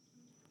time.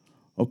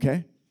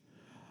 Okay?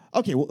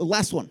 Okay, well, the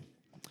last one.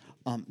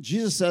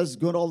 Jesus says,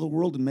 go into all the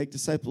world and make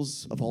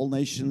disciples of all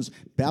nations,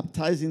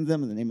 baptizing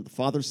them in the name of the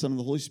Father, Son, and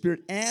the Holy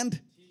Spirit, and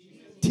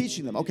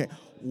teaching them. Okay,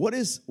 what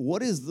is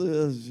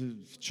the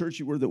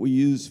churchy word that we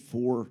use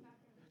for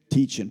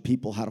teaching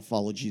people how to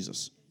follow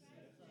Jesus?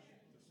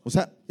 What's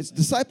that? It's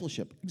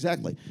discipleship.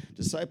 Exactly.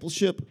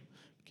 Discipleship.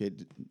 Okay,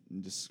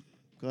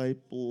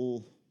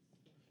 discipleship.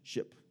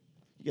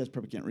 You guys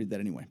probably can't read that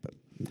anyway, but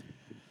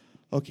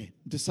okay,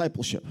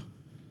 discipleship.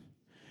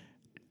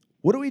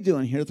 What are we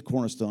doing here at the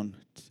Cornerstone?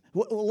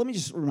 Well, let me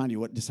just remind you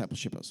what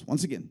discipleship is.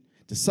 Once again,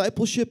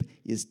 discipleship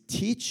is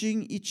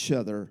teaching each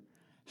other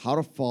how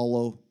to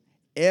follow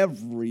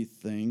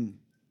everything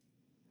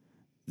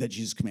that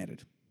Jesus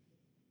commanded.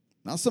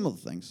 Not some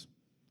of the things.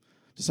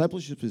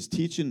 Discipleship is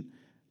teaching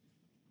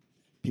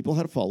people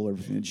how to follow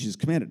everything that Jesus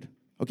commanded.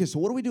 Okay, so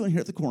what are we doing here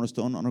at the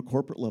Cornerstone on a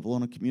corporate level,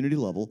 on a community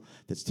level,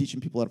 that's teaching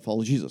people how to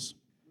follow Jesus?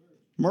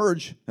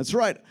 Merge. That's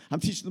right. I'm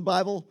teaching the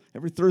Bible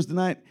every Thursday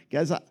night.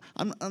 Guys,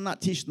 I'm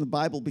not teaching the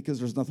Bible because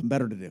there's nothing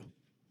better to do.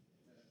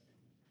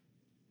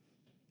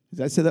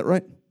 Did I say that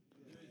right?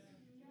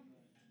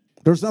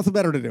 There's nothing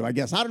better to do, I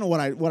guess. I don't know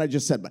what I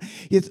just said, but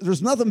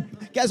there's nothing.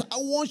 Guys, I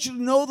want you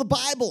to know the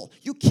Bible.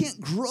 You can't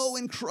grow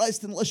in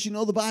Christ unless you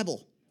know the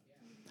Bible.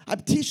 I'm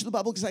teaching the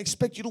Bible because I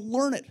expect you to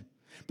learn it.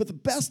 But the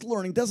best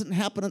learning doesn't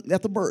happen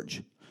at the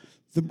merge.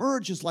 The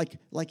merge is like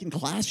in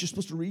class, you're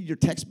supposed to read your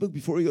textbook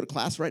before you go to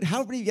class, right?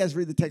 How many of you guys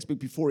read the textbook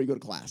before you go to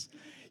class?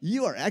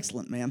 You are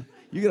excellent, man.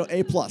 You get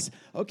an A+.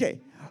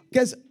 Okay,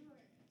 guys,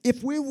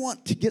 if we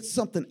want to get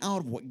something out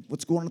of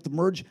what's going on at the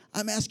merge,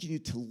 I'm asking you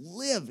to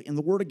live in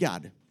the Word of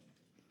God.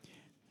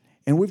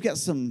 And we've got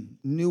some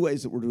new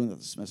ways that we're doing that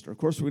this semester. Of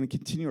course, we're going to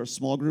continue our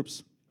small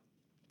groups,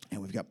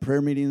 and we've got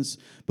prayer meetings.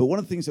 But one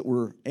of the things that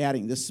we're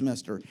adding this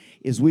semester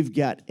is we've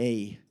got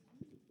a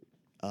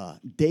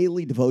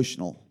daily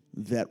devotional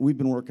that we've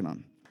been working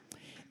on,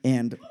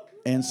 and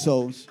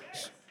so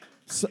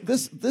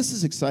this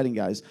is exciting,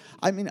 guys.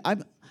 I mean, I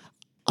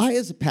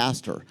as a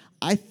pastor,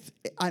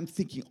 I'm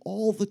thinking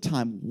all the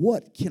time,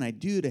 what can I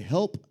do to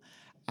help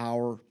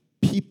our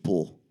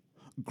people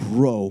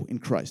grow in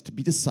Christ, to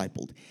be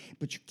discipled?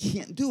 But you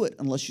can't do it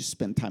unless you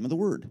spend time in the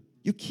Word.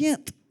 You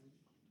can't.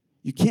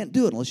 You can't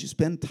do it unless you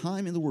spend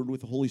time in the Word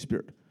with the Holy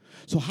Spirit.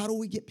 So how do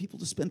we get people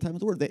to spend time with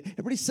the Word?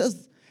 Everybody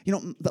says,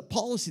 the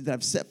policy that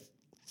I've set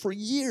for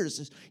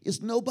years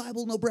is no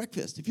Bible, no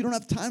breakfast. If you don't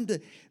have time to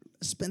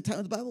spend time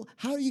with the Bible,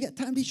 how do you get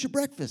time to eat your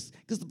breakfast?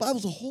 Because the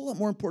Bible's a whole lot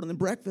more important than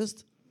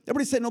breakfast.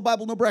 Everybody say no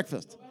Bible, no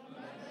breakfast.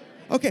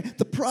 Okay,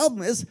 the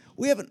problem is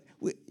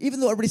even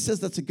though everybody says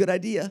that's a good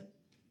idea,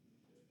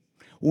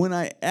 when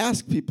I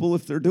ask people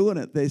if they're doing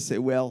it, they say,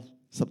 well,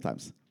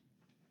 sometimes.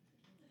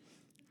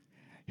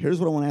 Here's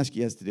what I want to ask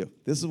you guys to do.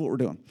 This is what we're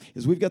doing,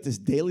 is we've got this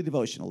daily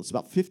devotional. It's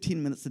about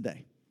 15 minutes a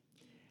day.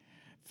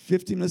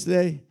 15 minutes a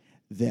day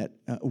that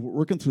we're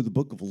working through the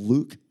book of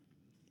Luke.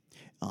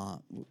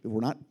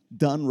 We're not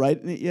done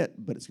writing it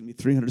yet, but it's going to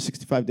be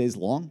 365 days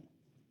long.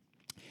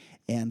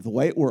 And the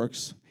way it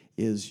works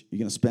is you're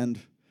going to spend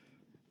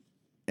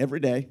every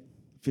day,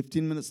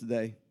 15 minutes a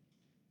day,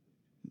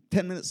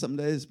 10 minutes some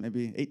days,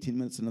 maybe 18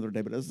 minutes another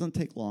day, but it doesn't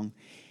take long.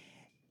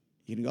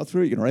 You're going to go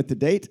through it. You're going to write the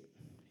date.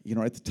 You're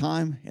going to write the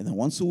time. And then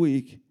once a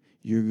week,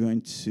 you're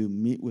going to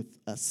meet with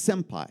a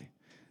senpai. And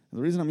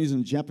the reason I'm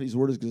using a Japanese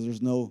word is because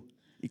there's no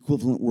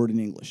equivalent word in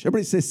English.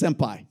 Everybody say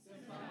senpai.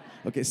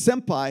 Okay,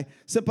 senpai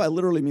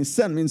literally means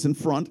sen means in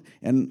front,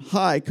 and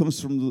hai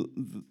comes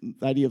from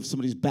the idea of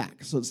somebody's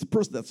back. So it's the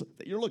person that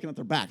you're looking at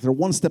their back. They're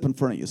one step in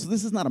front of you. So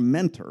this is not a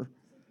mentor.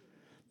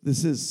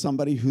 This is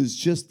somebody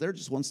they're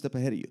just one step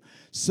ahead of you.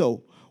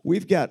 So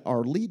we've got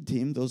our lead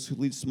team, those who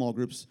lead small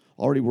groups,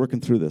 already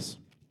working through this.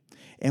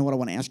 And what I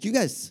want to ask you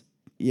guys,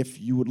 if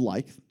you would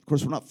like, of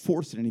course, we're not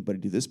forcing anybody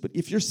to do this, but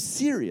if you're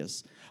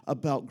serious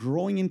about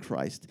growing in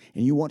Christ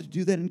and you want to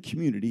do that in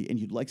community and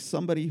you'd like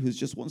somebody who's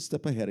just one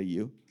step ahead of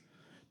you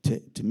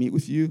to meet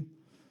with you,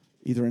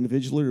 either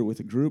individually or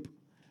with a group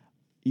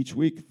each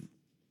week,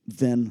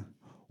 then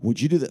would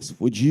you do this?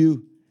 Would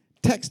you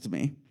text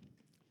me?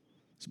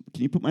 So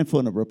can you put my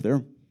phone number up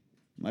there?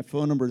 My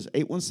phone number is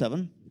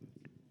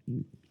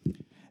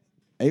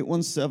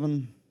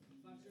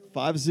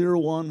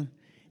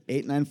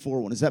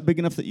 817-501-8941. Is that big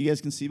enough that you guys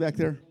can see back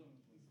there?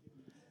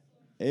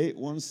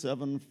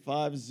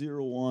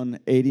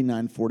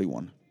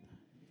 817-501-8941.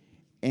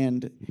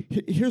 And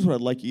here's what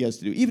I'd like you guys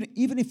to do.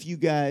 Even if you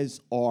guys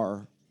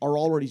are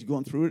already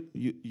going through it,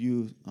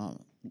 you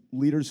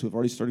leaders who have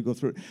already started to go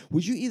through it,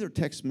 would you either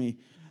text me,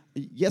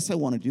 yes, I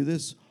want to do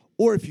this,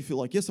 or if you feel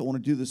like, yes, I want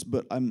to do this,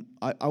 but I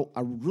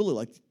really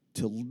like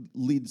to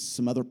lead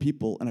some other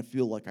people, and I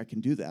feel like I can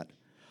do that,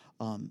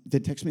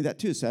 then text me that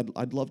too. So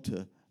I'd love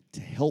to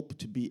help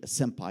to be a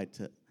senpai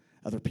to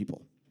other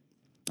people.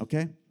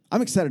 Okay?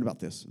 I'm excited about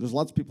this. There's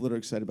lots of people that are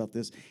excited about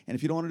this, and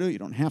if you don't want to do it, you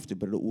don't have to,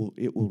 but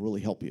it will really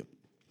help you.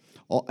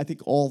 I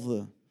think all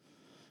the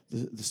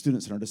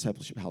students in our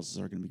discipleship houses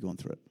are going to be going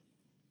through it.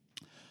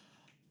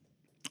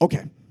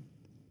 Okay.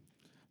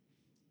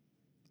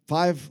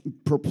 5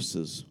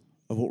 purposes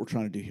of what we're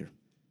trying to do here.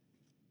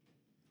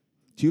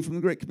 2 from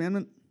the Great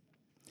Commandment,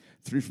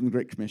 3 from the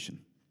Great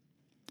Commission.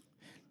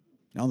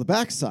 Now on the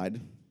back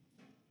side,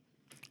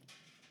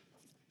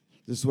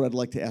 this is what I'd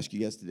like to ask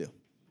you guys to do.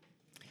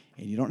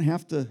 And you don't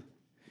have to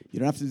do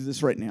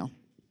this right now.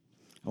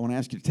 I want to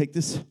ask you to take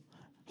this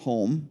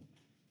home.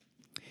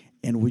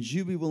 And would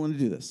you be willing to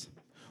do this?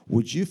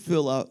 Would you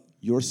fill out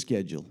your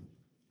schedule?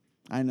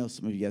 I know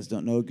some of you guys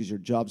don't know because your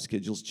job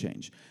schedules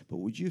change. But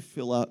would you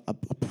fill out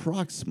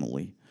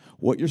approximately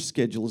what your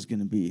schedule is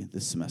going to be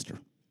this semester?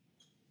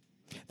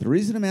 The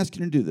reason I'm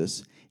asking you to do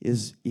this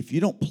is if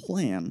you don't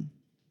plan,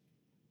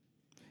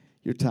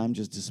 your time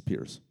just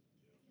disappears.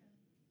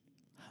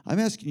 I'm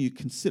asking you to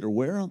consider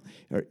where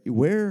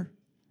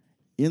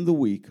in the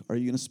week are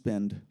you going to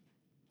spend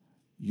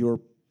your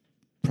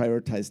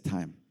prioritized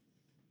time?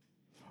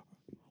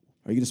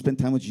 Are you going to spend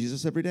time with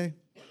Jesus every day?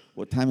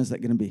 What time is that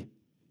going to be?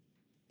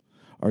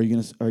 Are you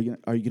going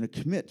to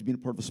commit to being a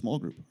part of a small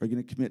group? Are you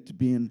going to commit to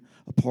being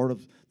a part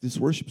of this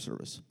worship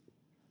service?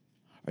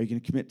 Are you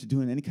going to commit to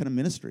doing any kind of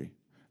ministry?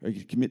 Are you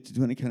going to commit to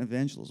doing any kind of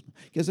evangelism?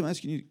 Guys, I'm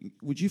asking you,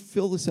 would you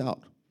fill this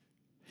out?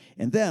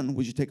 And then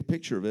would you take a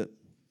picture of it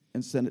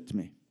and send it to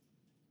me?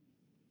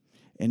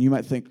 And you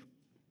might think,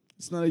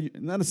 it's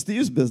not a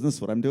Steve's business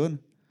what I'm doing.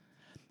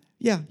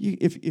 Yeah,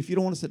 if you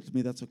don't want to send it to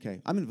me, that's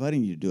okay. I'm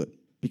inviting you to do it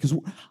because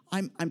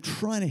I'm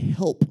trying to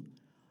help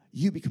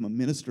you become a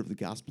minister of the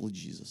gospel of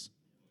Jesus.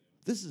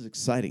 This is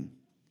exciting.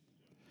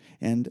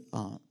 And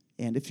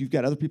if you've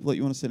got other people that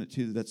you want to send it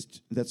to,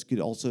 that's good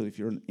also. If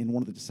you're in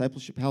one of the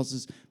discipleship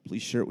houses,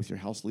 please share it with your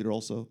house leader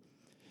also.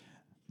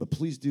 But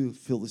please do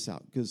fill this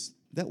out because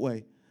that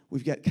way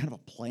we've got kind of a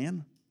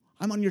plan.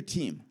 I'm on your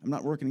team. I'm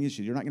not working against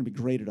you. You're not going to be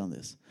graded on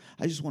this.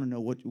 I just want to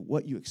know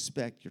what you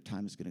expect your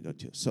time is going to go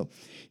to. So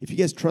if you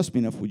guys trust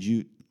me enough, would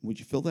you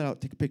fill that out,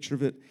 take a picture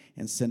of it,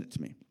 and send it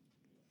to me?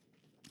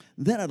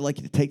 Then I'd like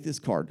you to take this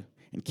card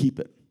and keep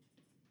it.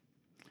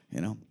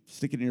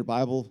 Stick it in your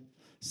Bible,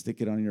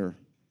 stick it on your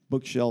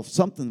bookshelf,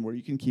 something where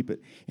you can keep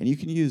it, and you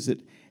can use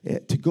it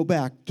to go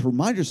back to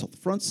remind yourself, the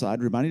front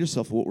side, reminding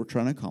yourself of what we're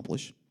trying to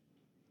accomplish.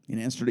 In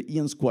answer to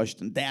Ian's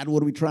question, Dad,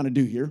 what are we trying to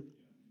do here?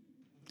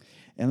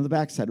 And on the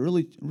back side,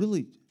 really,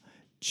 really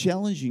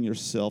challenging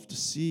yourself to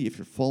see if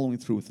you're following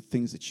through with the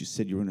things that you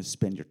said you were going to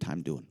spend your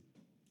time doing.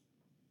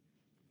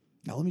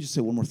 Now, let me just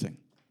say one more thing.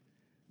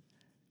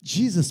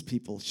 Jesus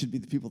people should be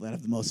the people that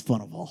have the most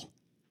fun of all.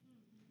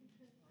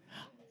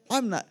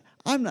 We're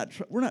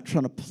not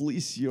trying to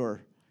police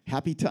your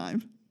happy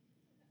time.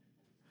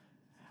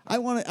 I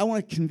want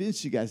to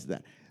convince you guys of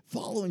that.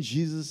 Following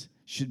Jesus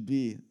should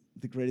be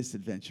the greatest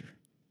adventure.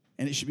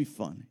 And it should be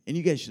fun. And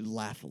you guys should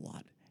laugh a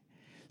lot.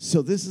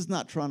 So this is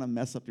not trying to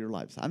mess up your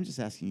lives. I'm just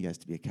asking you guys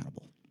to be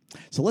accountable.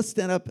 So let's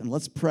stand up and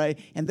let's pray.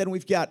 And then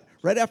we've got,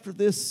 right after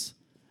this,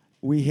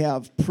 we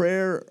have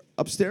prayer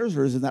upstairs,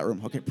 or is it in that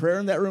room? Okay, prayer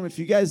in that room. If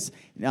you guys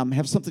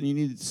have something you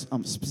need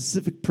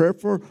specific prayer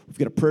for, we've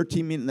got a prayer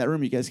team meeting in that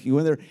room. You guys can go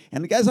in there.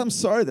 And guys, I'm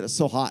sorry that it's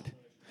so hot.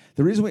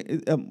 The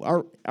reason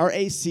our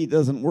AC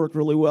doesn't work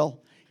really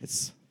well,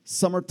 it's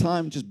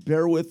summertime. Just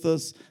bear with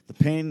us. The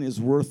pain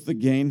is worth the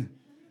gain.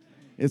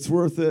 It's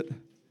worth it.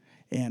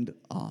 And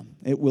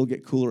it will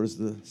get cooler as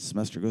the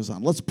semester goes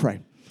on. Let's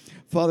pray.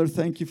 Father,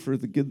 thank you for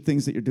the good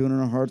things that you're doing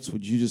in our hearts.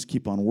 Would you just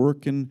keep on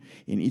working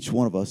in each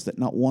one of us, that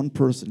not one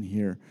person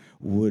here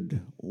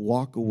would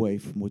walk away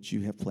from what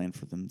you have planned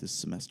for them this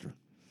semester.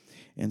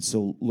 And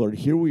so, Lord,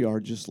 here we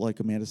are, just like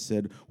Amanda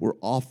said, we're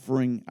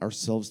offering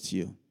ourselves to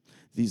you.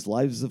 These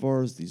lives of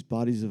ours, these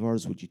bodies of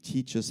ours, would you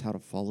teach us how to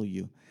follow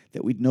you,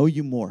 that we'd know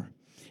you more,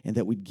 and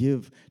that we'd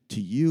give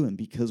to you, and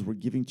because we're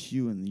giving to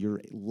you and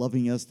you're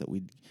loving us, that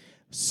we'd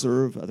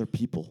serve other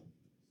people,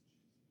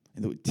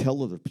 and that we'd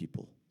tell other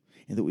people,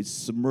 and that we'd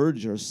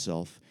submerge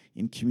ourselves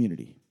in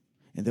community,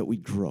 and that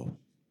we'd grow.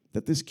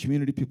 That this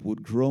community, people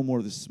would grow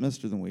more this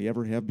semester than we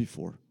ever have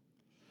before,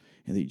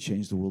 and that you'd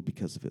change the world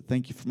because of it.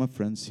 Thank you for my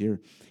friends here.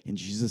 In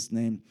Jesus'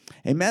 name,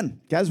 amen.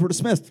 Guys, we're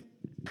dismissed.